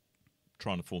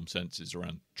trying to form senses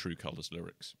around True Colours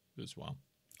lyrics as well?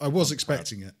 I was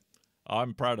expecting it.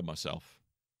 I'm proud of myself.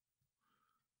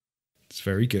 It's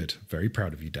very good. Very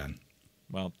proud of you, Dan.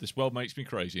 Well, this world makes me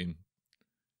crazy, and,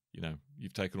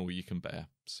 you've taken all you can bear,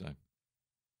 so...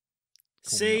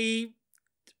 See?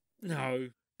 No.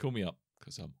 Call me up,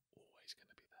 because I'm always going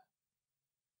to be there.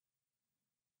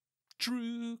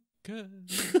 True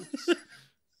Colours.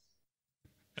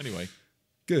 Anyway.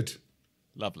 Good.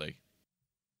 Lovely.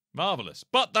 Marvellous.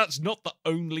 But that's not the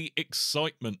only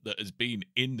excitement that has been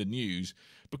in the news,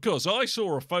 because I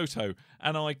saw a photo,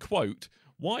 and I quote,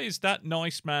 why is that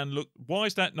nice man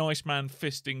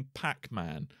fisting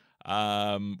Pac-Man?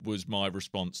 Was my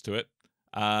response to it.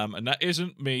 And that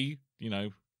isn't me,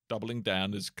 doubling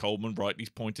down, as Coleman rightly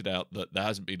pointed out, that there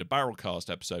hasn't been a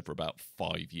Barrelcast episode for about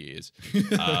 5 years.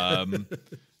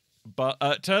 But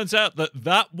it turns out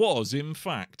that was, in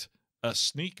fact, a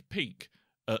sneak peek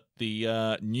at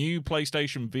the new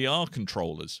PlayStation VR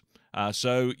controllers.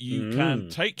 So you can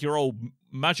take your old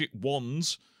magic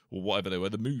wands, or whatever they were,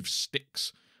 the move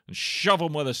sticks, and shove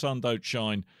them where the sun don't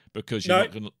shine, because you're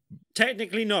not going to...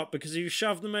 Technically not, because if you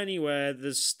shove them anywhere,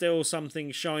 there's still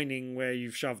something shining where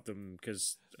you've shoved them,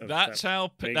 because... That's how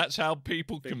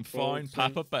people can find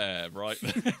Papa Bear, right?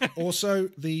 Also,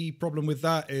 the problem with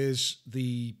that is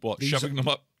shoving them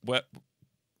up where...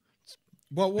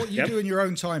 Well, what you do in your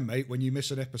own time, mate, when you miss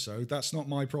an episode, that's not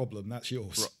my problem. That's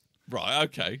yours. Right,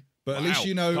 okay. But at least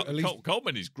you know...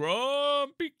 Coleman is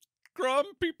grumpy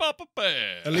Papa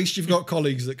Bear. At least you've got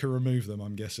colleagues that can remove them,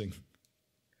 I'm guessing.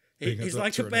 He's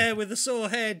like a bear with a sore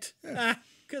head.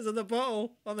 Because of the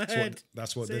bottle on the head.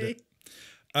 That's what did it.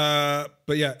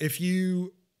 But yeah, if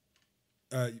you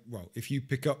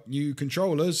pick up new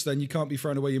controllers, then you can't be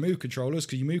throwing away your Move controllers,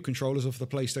 because your Move controllers are for the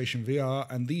PlayStation VR,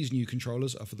 and these new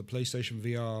controllers are for the PlayStation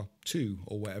VR 2,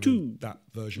 or whatever that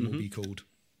version will be called.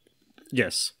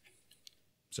 Yes.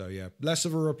 So yeah, less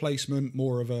of a replacement,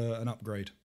 more of an upgrade.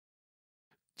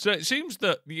 So it seems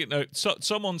that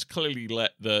someone's clearly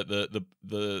let the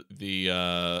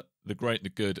great and the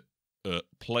good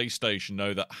PlayStation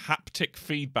know that haptic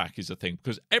feedback is a thing,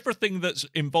 because everything that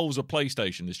involves a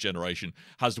PlayStation this generation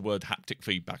has the word haptic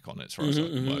feedback on it, as far as I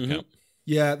can work out.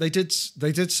 Yeah, they did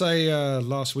say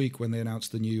last week when they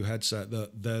announced the new headset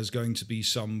that there's going to be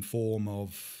some form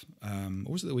of,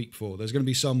 what was it the week before? There's going to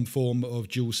be some form of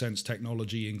DualSense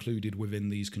technology included within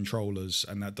these controllers,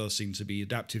 and that does seem to be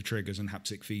adaptive triggers and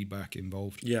haptic feedback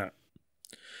involved. Yeah.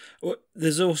 Well,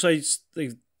 there's also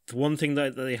the one thing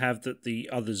that they have that the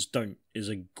others don't is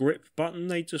a grip button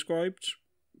they described,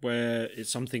 where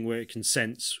it's something where it can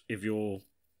sense if you're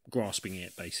grasping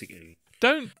it, basically.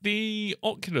 Don't the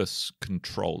Oculus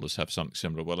controllers have something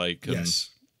similar where they can... Yes.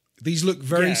 These look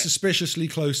very suspiciously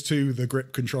close to the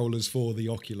grip controllers for the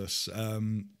Oculus,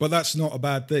 but that's not a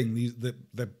bad thing.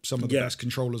 They're some of the best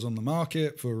controllers on the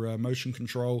market for motion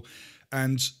control,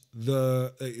 and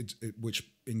which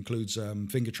includes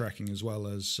finger tracking as well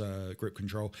as grip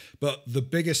control. But the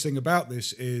biggest thing about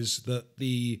this is that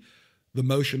the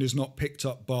motion is not picked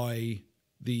up by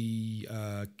the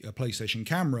PlayStation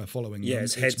camera following them.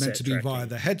 It's meant to be tracking via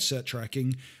the headset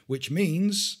tracking, which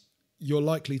means you're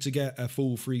likely to get a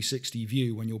full 360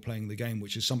 view when you're playing the game,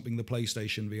 which is something the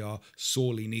PlayStation VR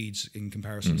sorely needs in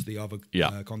comparison to the other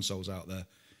consoles out there.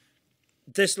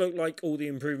 This looked like all the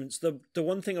improvements. The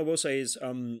one thing I will say is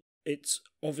it's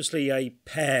obviously a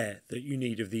pair that you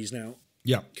need of these now.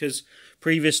 Yeah. Because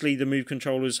previously the Move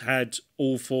controllers had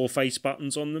all 4 face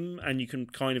buttons on them, and you can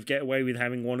kind of get away with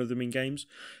having one of them in games.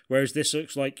 Whereas this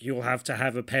looks like you'll have to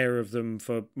have a pair of them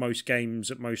for most games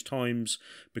at most times,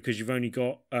 because you've only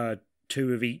got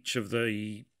 2 of each of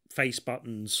the face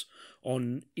buttons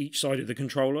on each side of the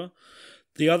controller.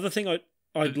 The other thing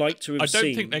I'd like to have seen... I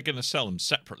don't think they're going to sell them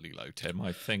separately, though, Tim.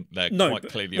 I think they're quite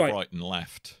clearly a right and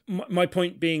left. My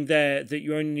point being there that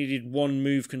you only needed one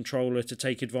Move controller to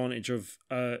take advantage of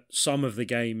some of the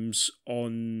games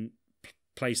on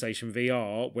PlayStation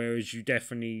VR, whereas you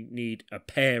definitely need a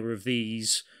pair of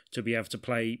these to be able to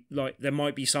play. Like, there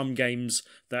might be some games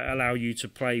that allow you to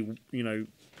play,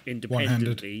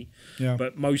 independently,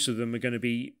 but most of them are going to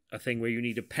be a thing where you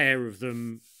need a pair of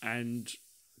them, and...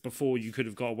 before you could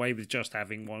have got away with just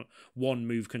having one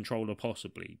Move controller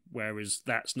possibly, whereas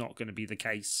that's not going to be the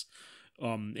case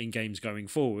in games going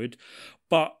forward.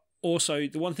 But also,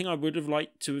 the one thing I would have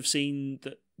liked to have seen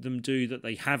them do that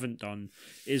they haven't done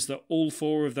is that all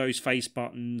 4 of those face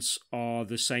buttons are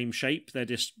the same shape. They're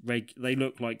just they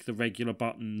look like the regular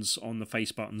buttons on the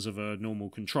face buttons of a normal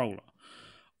controller.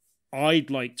 I'd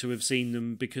like to have seen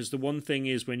them, because the one thing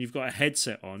is when you've got a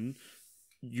headset on,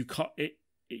 you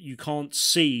can't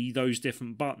see those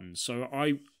different buttons. So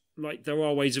there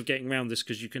are ways of getting around this,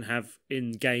 because you can have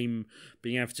in-game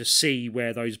being able to see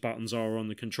where those buttons are on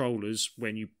the controllers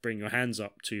when you bring your hands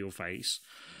up to your face.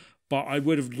 But I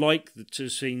would have liked to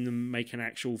have seen them make an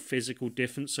actual physical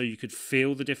difference, so you could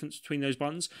feel the difference between those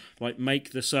buttons. Like,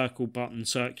 make the circle button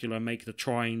circular, make the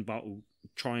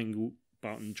triangle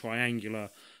button triangular,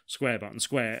 square button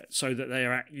square, so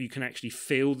that you can actually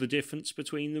feel the difference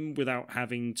between them without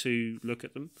having to look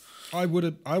at them. I would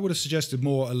have suggested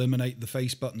more eliminate the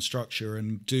face button structure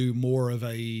and do more of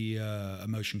a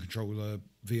motion controller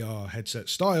VR headset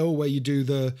style, where you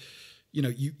do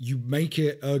you make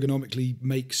it ergonomically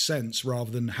make sense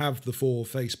rather than have the 4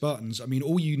 face buttons. I mean,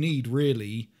 all you need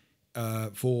really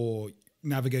for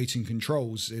navigating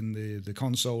controls in the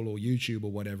console or YouTube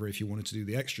or whatever, if you wanted to do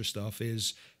the extra stuff,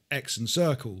 is X and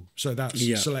circle. So that's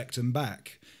select and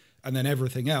back. And then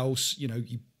everything else,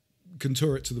 you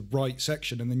contour it to the right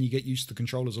section, and then you get used to the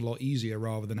controllers a lot easier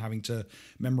rather than having to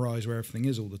memorize where everything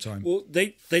is all the time. Well,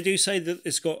 they do say that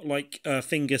it's got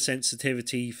finger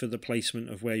sensitivity for the placement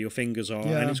of where your fingers are,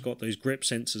 and it's got those grip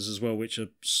sensors as well, which are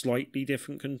slightly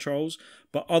different controls.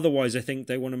 But otherwise, I think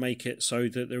they want to make it so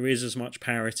that there is as much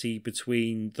parity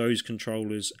between those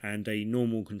controllers and a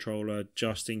normal controller,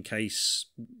 just in case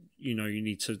you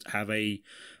need to have a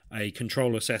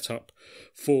controller setup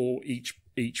for each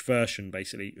version.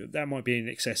 Basically, that might be an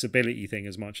accessibility thing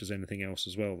as much as anything else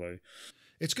as well, though.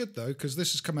 It's good though, because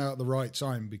this has come out at the right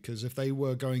time, because if they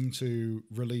were going to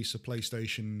release a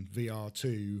PlayStation VR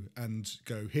 2 and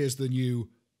go, here's the new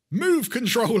Move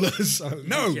controllers,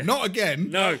 not again,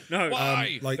 no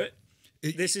why?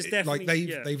 This is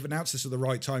definitely they've announced this at the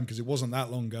right time, because it wasn't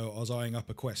that long ago I was eyeing up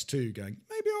a Quest 2 going,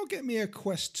 maybe I'll get me a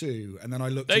Quest 2, and then I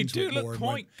looked into it more. They do look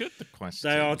quite good, the Quest 2.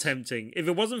 They are tempting. If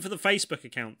it wasn't for the Facebook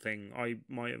account thing, I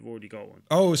might have already got one.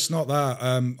 Oh, it's not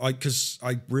that. Because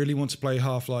I really want to play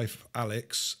Half-Life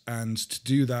Alyx, and to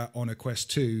do that on a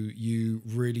Quest 2, you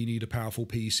really need a powerful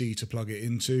PC to plug it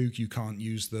into. You can't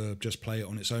use the just play it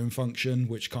on its own function,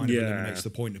 which kind of eliminates the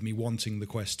point of me wanting the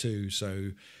Quest 2, so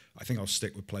I think I'll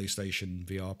stick with PlayStation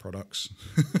VR products.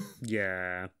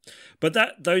 Yeah. But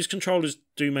those controllers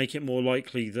do make it more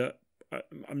likely that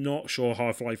I'm not sure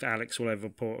Half-Life Alyx will ever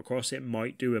port across. It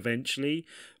might do eventually,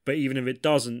 but even if it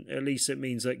doesn't, at least it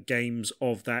means that games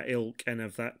of that ilk and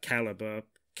of that caliber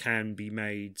can be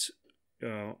made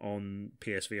on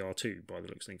PSVR 2 by the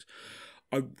looks of things.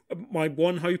 My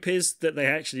one hope is that they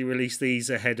actually release these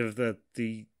ahead of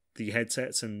the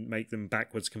headsets and make them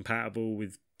backwards compatible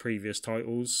with previous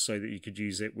titles so that you could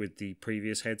use it with the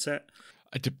previous headset.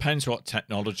 It depends what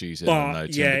technologies in them, though,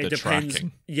 Tim, with the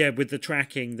tracking. Yeah, with the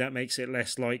tracking, that makes it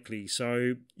less likely.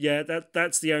 So, yeah,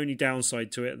 that's the only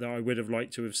downside to it, that I would have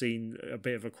liked to have seen a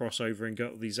bit of a crossover and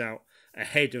got these out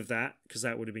ahead of that, because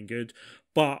that would have been good.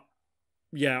 But,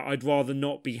 yeah, I'd rather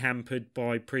not be hampered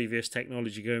by previous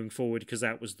technology going forward, because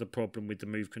that was the problem with the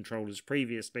Move controllers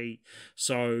previously.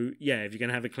 So, yeah, if you're going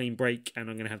to have a clean break and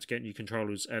I'm going to have to get new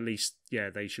controllers, at least, yeah,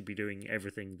 they should be doing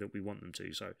everything that we want them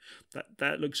to. So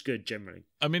that looks good generally.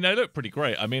 I mean, they look pretty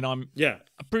great. I mean,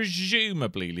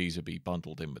 presumably these would be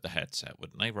bundled in with the headset,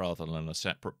 wouldn't they, rather than a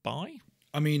separate buy?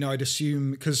 I mean, I'd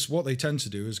assume, because what they tend to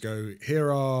do is go,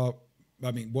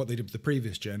 what they did with the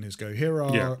previous gen is go, here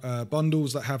are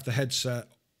bundles that have the headset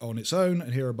on its own,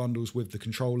 and here are bundles with the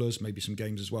controllers, maybe some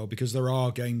games as well, because there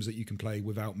are games that you can play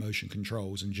without motion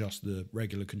controls and just the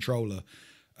regular controller.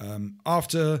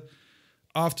 After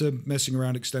messing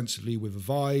around extensively with a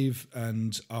Vive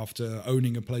and after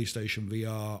owning a PlayStation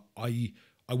VR, I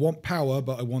want power,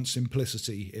 but I want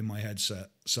simplicity in my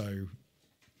headset. So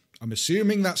I'm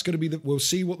assuming that's going to be we'll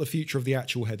see what the future of the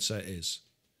actual headset is.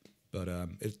 But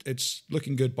it's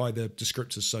looking good by the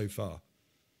descriptors so far.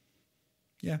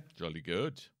 Yeah. Jolly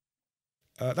good.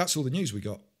 That's all the news we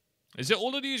got. Is it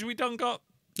all the news we done got?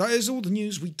 That is all the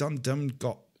news we done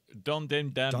got. Done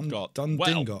got.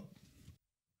 Ding got.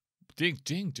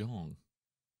 Ding dong.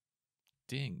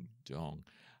 Ding dong.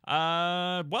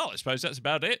 Well, I suppose that's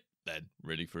about it then,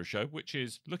 really, for a show, which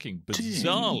is looking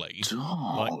bizarrely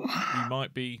like we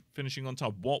might be finishing on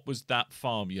time. What was that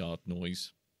farmyard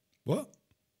noise? What?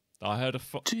 I heard a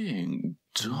ding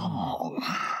dong.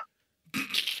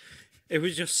 It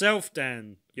was yourself,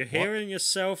 Dan. You're hearing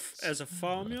yourself as a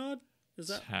farmyard? Is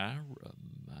that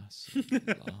Taramassalata?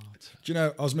 Do you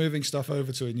know, I was moving stuff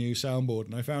over to a new soundboard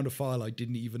and I found a file I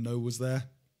didn't even know was there.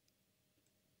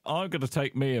 I'm going to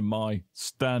take me and my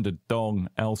standard dong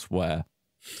elsewhere.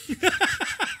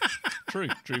 True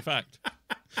fact.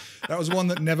 That was one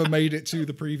that never made it to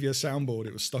the previous soundboard.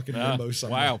 It was stuck in limbo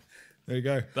somewhere. Wow. There you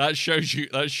go. That shows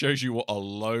you what a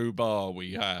low bar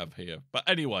we have here. But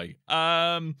anyway,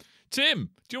 Tim,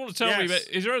 do you want to tell me,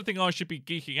 is there anything I should be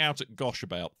geeking out at Gosh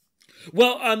about?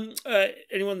 Well,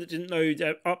 anyone that didn't know,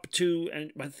 they're up to,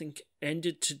 and I think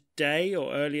ended today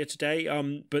or earlier today,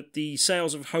 but the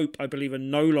Sales of Hope, I believe, are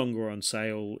no longer on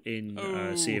sale in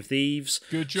Sea of Thieves.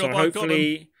 Good job, so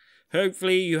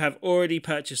hopefully you have already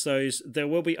purchased those. There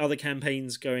will be other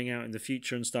campaigns going out in the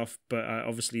future and stuff, but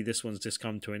obviously this one's just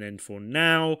come to an end for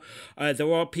now.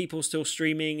 There are people still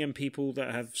streaming and people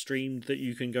that have streamed that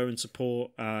you can go and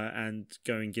support and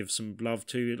go and give some love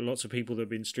to. Lots of people that have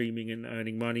been streaming and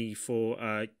earning money for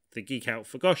the Geek Out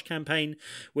for Gosh campaign,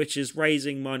 which is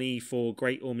raising money for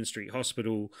Great Ormond Street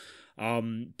Hospital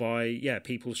by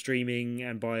people streaming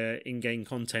and by in-game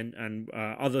content and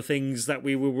other things that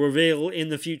we will reveal in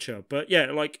the future. But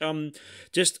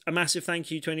just a massive thank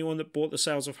you to anyone that bought the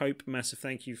Sales of Hope. A massive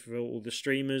thank you for all the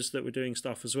streamers that were doing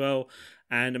stuff as well,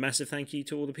 and a massive thank you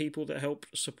to all the people that help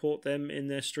support them in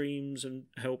their streams and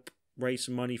help raise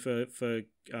some money for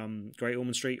Great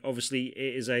Ormond Street. Obviously,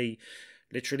 it is a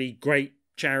literally great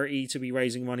charity to be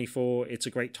raising money for. It's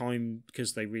a great time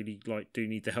because they really do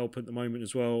need the help at the moment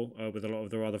as well, with a lot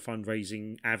of their other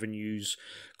fundraising avenues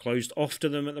closed off to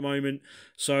them at the moment.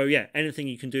 So anything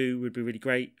you can do would be really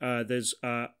great. There's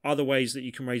other ways that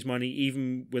you can raise money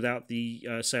even without the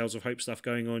Sales of Hope stuff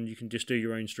going on. You can just do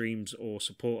your own streams or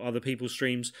support other people's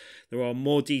streams. There are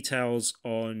more details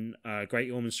on Great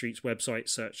Ormond Street's website.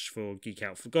 Search for Geek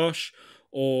Out for Gosh,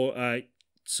 or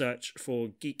search for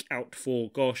Geek Out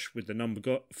for Gosh with the number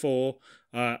 4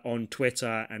 on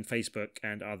Twitter and Facebook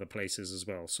and other places as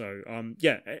well. So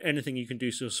anything you can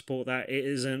do to support that. It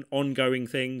is an ongoing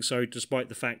thing, so despite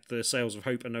the fact the Sales of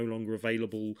Hope are no longer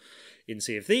available in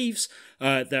Sea of Thieves,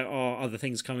 there are other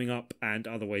things coming up and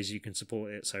other ways you can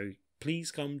support it, so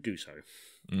please come do so.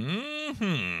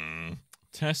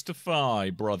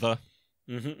 Testify, brother.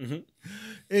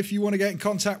 If you want to get in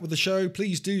contact with the show,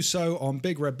 please do so on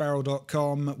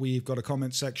BigRedBarel.com. We've got a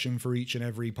comment section for each and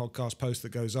every podcast post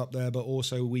that goes up there, but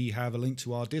also we have a link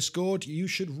to our Discord. You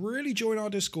should really join our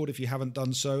Discord if you haven't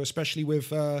done so, especially with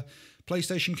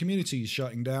PlayStation communities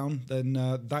shutting down. Then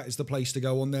that is the place to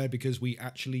go on there because we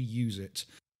actually use it.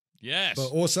 Yes. But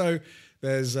also,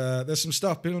 There's some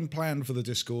stuff planned for the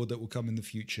Discord that will come in the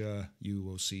future. You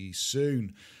will see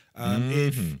soon.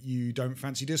 If you don't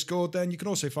fancy Discord, then you can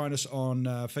also find us on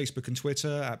Facebook and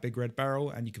Twitter at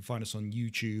BigRedBarel, and you can find us on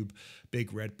YouTube,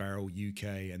 BigRedBarel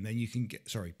UK, and then you can get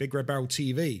BigRedBarel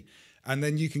TV. And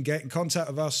then you can get in contact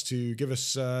with us to give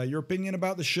us your opinion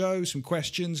about the show, some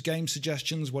questions, game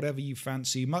suggestions, whatever you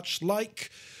fancy. Much like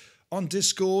on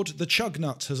Discord, the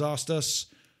Chugnut has asked us,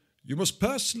 you must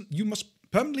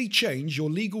permanently change your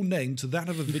legal name to that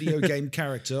of a video game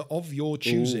character of your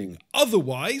choosing.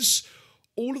 Otherwise,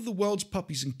 all of the world's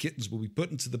puppies and kittens will be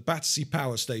put into the Battersea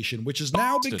Power Station, which has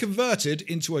now been converted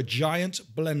into a giant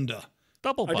blender.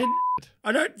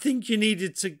 I don't think you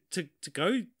needed to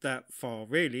go that far,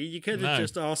 really. You could have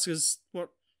just asked us what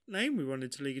name we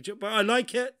wanted to legal, but I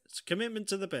like it. It's a commitment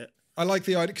to the bit. I like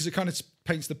the idea because it kind of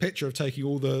paints the picture of taking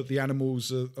all the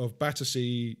animals of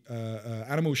Battersea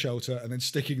Animal Shelter and then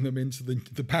sticking them into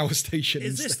the power station.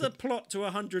 Is this the plot to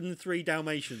 103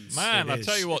 Dalmatians? Man, I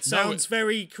tell you what, sounds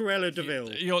very Cruella de Vil.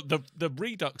 The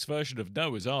Redux version of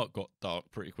Noah's Ark got dark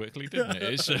pretty quickly, didn't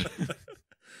it?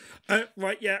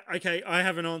 Right, yeah, okay. I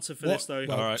have an answer for this, though.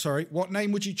 Well, all right. Sorry, what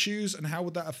name would you choose and how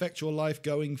would that affect your life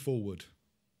going forward?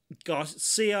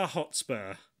 Garcia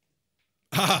Hotspur.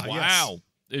 Ah, wow. Yes.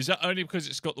 Is that only because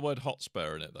it's got the word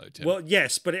Hotspur in it, though, Tim? Well,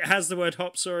 yes, but it has the word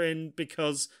Hotspur in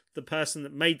because the person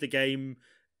that made the game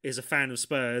is a fan of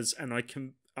Spurs, and I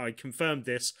confirmed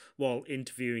this while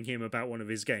interviewing him about one of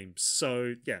his games.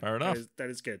 So, yeah, fair enough. That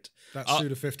is good. That's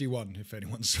Suda51, if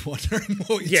anyone's wondering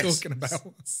what you're talking about.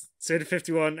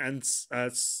 Suda51 and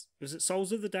was it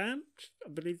Souls of the Damned? I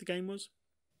believe the game was.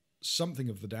 Something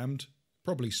of the Damned.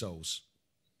 Probably Souls.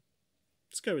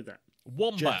 Let's go with that.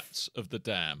 Wombats of the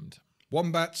Damned.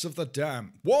 Wombats of the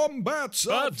Damned. Wombats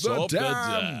of the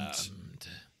Damned.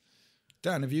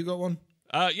 Dan, have you got one?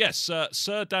 Yes,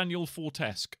 Sir Daniel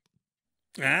Fortesque.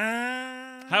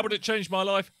 Ah. How would it change my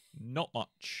life? Not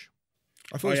much.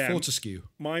 I thought it was Fortescue.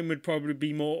 Mine would probably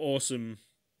be more awesome.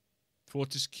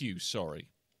 Fortescue, sorry.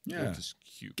 Yeah.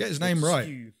 Fortescue. Get his name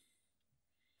right.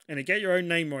 And get your own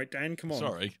name right, Dan. Come on.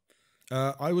 Sorry.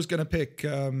 I was going to pick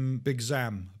Big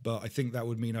Zam, but I think that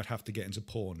would mean I'd have to get into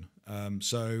porn.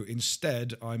 So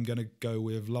instead, I'm going to go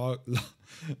with...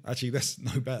 Actually, that's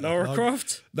no better. Lara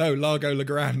Croft? No, Largo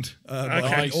Legrand.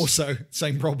 Okay. Also,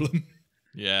 same problem.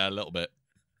 Yeah, a little bit.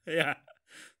 Yeah.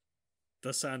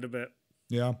 Does sound a bit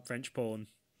French porn.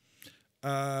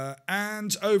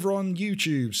 And over on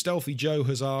YouTube, Stealthy Joe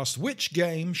has asked, which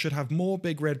game should have more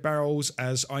big red barrels,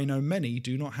 as I know many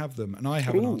do not have them? And I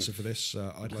have an answer for this.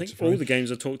 I think all the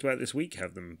games I talked about this week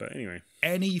have them, but anyway.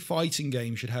 Any fighting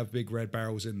game should have big red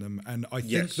barrels in them. And I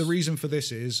think the reason for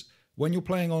this is when you're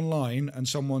playing online and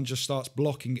someone just starts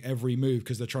blocking every move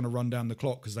because they're trying to run down the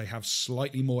clock because they have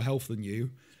slightly more health than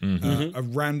you, a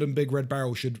random big red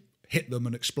barrel should hit them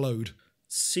and explode.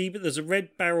 See, but there's a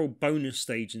red barrel bonus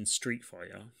stage in Street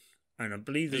Fighter, and I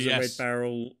believe there's a red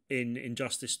barrel in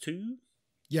Injustice 2.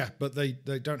 Yeah, but they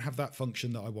don't have that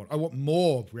function that I want. I want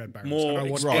more red barrels. More and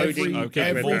I want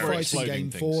every fighting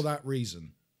game for that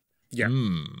reason. Yeah.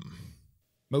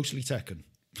 Mostly Tekken.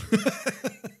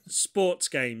 Sports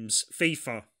games,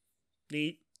 FIFA,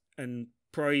 and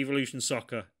Pro Evolution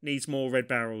Soccer needs more red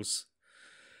barrels.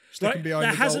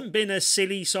 There hasn't been a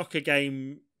silly soccer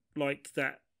game like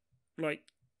that. Like,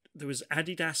 there was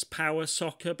Adidas Power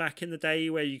Soccer back in the day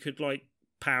where you could, like,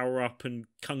 power up and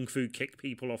kung fu kick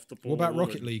people off the ball. What about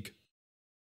Rocket League?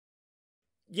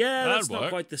 Yeah, that's not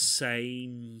quite the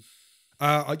same.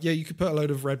 Yeah, you could put a load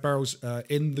of red barrels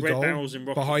in the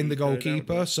goal behind the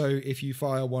goalkeeper. So if you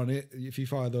fire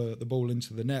the ball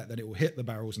into the net, then it will hit the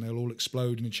barrels and they'll all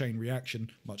explode in a chain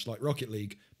reaction, much like Rocket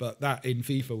League. But that in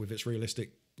FIFA with its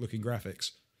realistic looking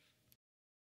graphics.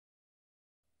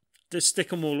 Just stick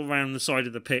them all around the side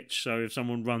of the pitch, so if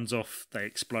someone runs off, they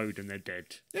explode and they're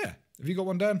dead. Yeah. Have you got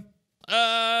one, Dan?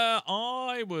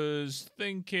 I was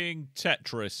thinking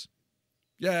Tetris.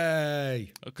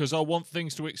 Yay! Because I want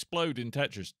things to explode in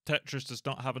Tetris. Tetris does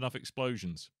not have enough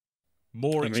explosions.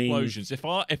 More explosions. If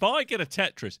I get a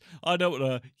Tetris, I don't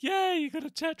want yay, you got a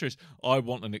Tetris. I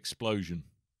want an explosion.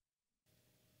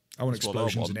 I want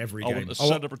explosions in every game. I want a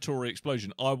celebratory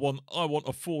explosion. I want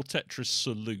a 4 Tetris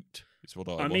salute. Is what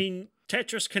I want. I mean,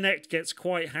 Tetris Connect gets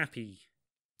quite happy.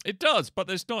 It does, but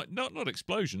there's not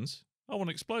explosions. I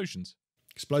want explosions.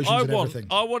 Explosions and everything.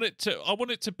 I want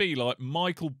it to be like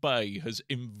Michael Bay has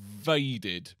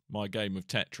invaded my game of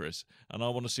Tetris, and I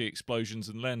want to see explosions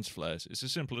and lens flares. It's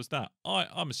as simple as that.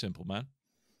 I'm a simple man.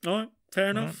 All right, fair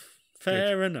enough.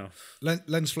 Fair enough.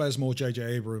 Lens flares more J.J.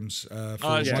 Abrams.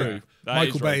 True.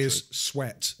 Michael Bay is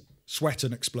sweat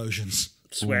and explosions.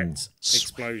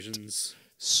 Explosions.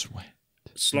 Sweat.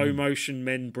 Slow motion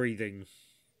men breathing.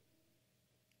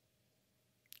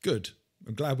 Good.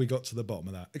 I'm glad we got to the bottom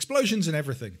of that. Explosions and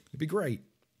everything. It'd be great.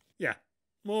 Yeah.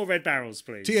 More red barrels,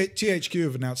 please. THQ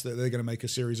have announced that they're going to make a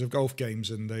series of golf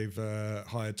games, and they've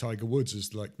hired Tiger Woods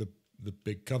as like the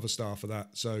big cover star for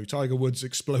that. So Tiger Woods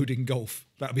exploding golf.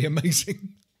 That'd be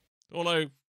amazing. Although,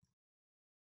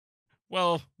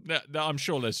 well, I'm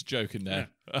sure there's a joke in there.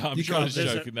 I'm You sure can't-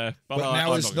 there's a joke in there. But But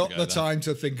now I'm is not not gonna the go there. time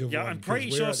to think of Yeah, one. I'm 'cause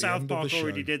pretty we're sure at the South end of the Park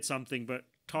already show. did something, but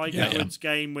Tiger Yeah. Woods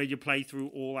game where you play through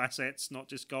all assets, not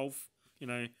just golf. You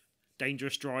know,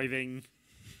 dangerous driving,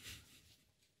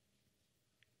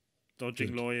 dodging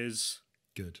Good. lawyers.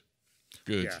 Good.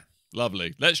 Good. Yeah.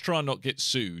 Lovely. Let's try and not get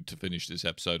sued to finish this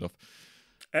episode off.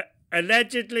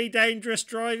 Allegedly dangerous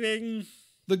driving.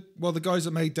 The guys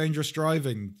that made Dangerous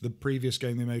Driving, the previous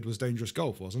game they made was Dangerous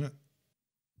Golf, wasn't it?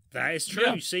 That is true.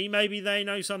 Yeah. See, maybe they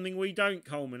know something we don't,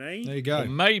 Coleman, eh? There you go. Or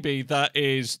maybe that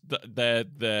is their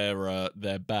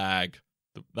bag,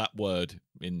 that word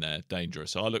in there,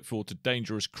 dangerous. I look forward to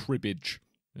Dangerous Cribbage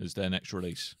as their next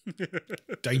release.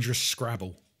 Dangerous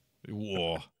Scrabble.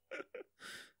 Whoa.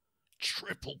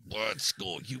 Triple word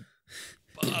score, you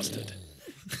bastard.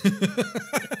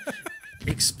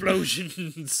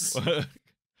 Explosions.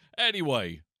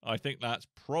 Anyway, I think that's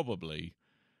probably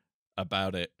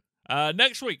about it.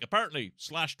 Next week, apparently,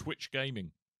 /Twitch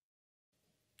Gaming.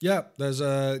 Yeah, there's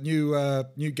a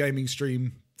new gaming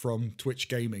stream from Twitch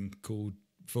Gaming called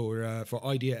for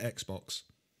Idea Xbox.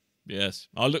 Yes,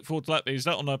 I look forward to that. Is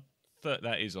that on a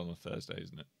that is on a Thursday,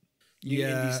 isn't it?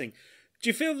 Indies thing. Do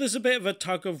you feel there's a bit of a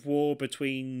tug of war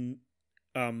between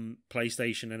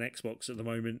PlayStation and Xbox at the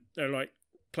moment? They're like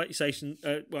PlayStation,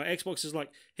 Xbox is like,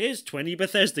 here's 20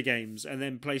 Bethesda games, and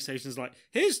then PlayStation's like,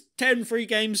 here's 10 free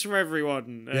games for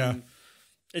everyone. And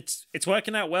it's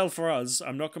working out well for us.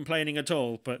 I'm not complaining at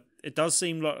all, but it does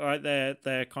seem like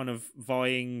they're kind of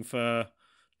vying for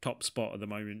top spot at the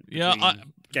moment. Yeah,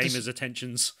 gamers'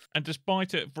 attentions. And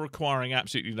despite it requiring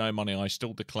absolutely no money, I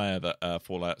still declare that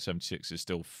Fallout 76 is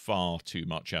still far too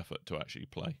much effort to actually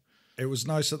play. It was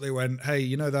nice that they went, hey,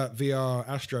 you know that VR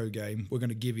Astro game? We're going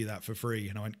to give you that for free.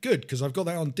 And I went, good, because I've got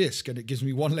that on disc, and it gives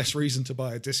me one less reason to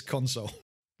buy a disc console.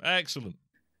 Excellent.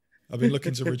 I've been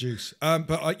looking to reduce. I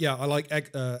like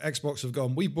Xbox have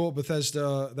gone, we bought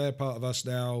Bethesda, they're part of us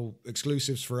now,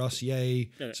 exclusives for us, yay.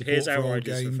 Yeah, Support here's for all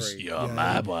Outriders for games. free. You're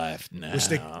my wife now.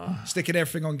 We're sticking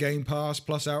everything on Game Pass,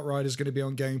 plus Outriders going to be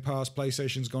on Game Pass,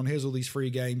 PlayStation's gone, here's all these free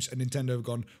games, and Nintendo have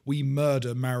gone, we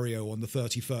murder Mario on the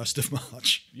 31st of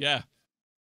March. Yeah.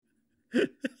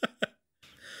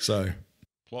 So,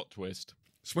 Plot twist.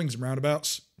 swings and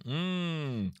roundabouts.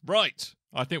 Right.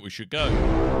 I think we should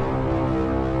go.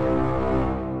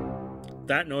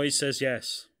 That noise says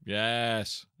yes.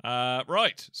 Yes.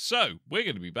 Right. So, we're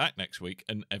going to be back next week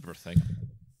and everything.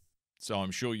 So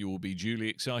I'm sure you will be duly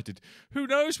excited. Who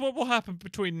knows what will happen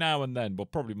between now and then? Well,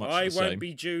 probably much I the same. won't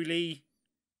be Julie.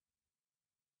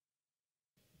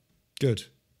 Good.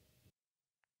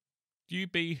 You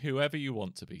be whoever you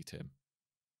want to be, Tim.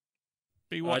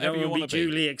 Be I whatever don't you want want to to be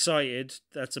be. Julie excited.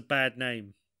 That's a bad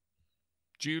name.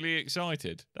 Duly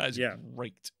excited. That is Yeah. a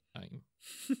great name.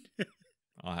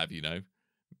 I'll have you know.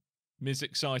 Ms.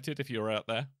 Excited, if you're out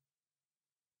there,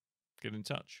 get in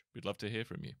touch. We'd love to hear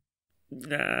from you.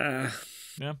 Nah.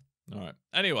 Yeah? All right.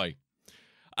 Anyway,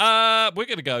 we're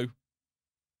going to go.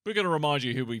 We're going to remind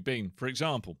you who we've been. For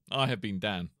example, I have been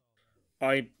Dan.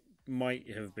 I might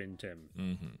have been Tim.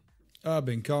 Mm-hmm. I've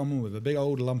been Coleman with a big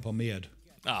old lump on my head.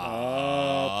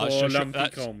 Oh, poor Lumpy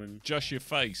Coleman. Just your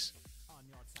face. I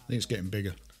think it's getting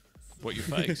bigger. What, your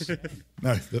face?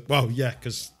 No,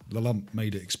 because the lump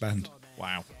made it expand.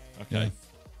 Wow. Okay. Yeah.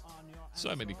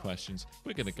 So many questions.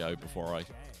 We're going to go before I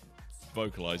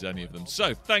vocalise any of them.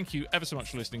 So, thank you ever so much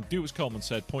for listening. Do as Coleman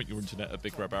said, point your internet at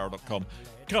BigRedBarel.com.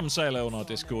 Come say hello on our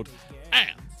Discord.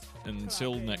 And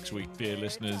until next week, dear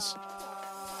listeners,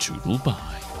 toodle bye.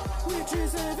 Which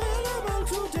is available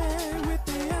today with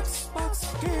the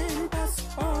Xbox Game Pass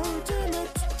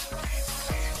Ultimate.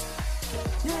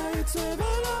 Yeah, it's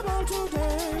available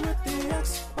today with the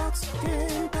Xbox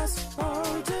Game Pass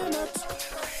Ultimate.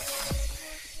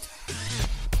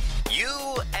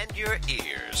 You and your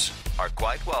ears are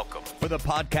quite welcome for the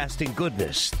podcasting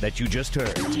goodness that you just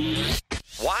heard.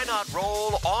 Why not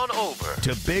roll on over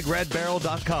to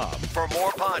BigRedBarel.com for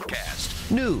more podcasts,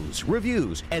 news,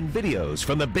 reviews, and videos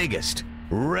from the biggest,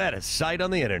 reddest site on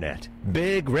the internet,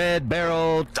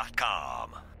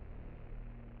 BigRedBarel.com.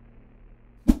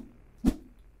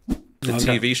 The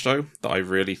TV show that I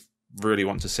really, really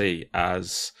want to see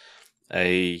as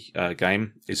a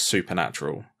game is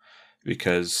Supernatural,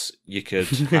 because you could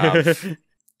have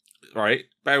right,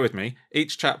 bear with me.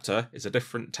 Each chapter is a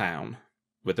different town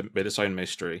with its own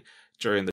mystery. During the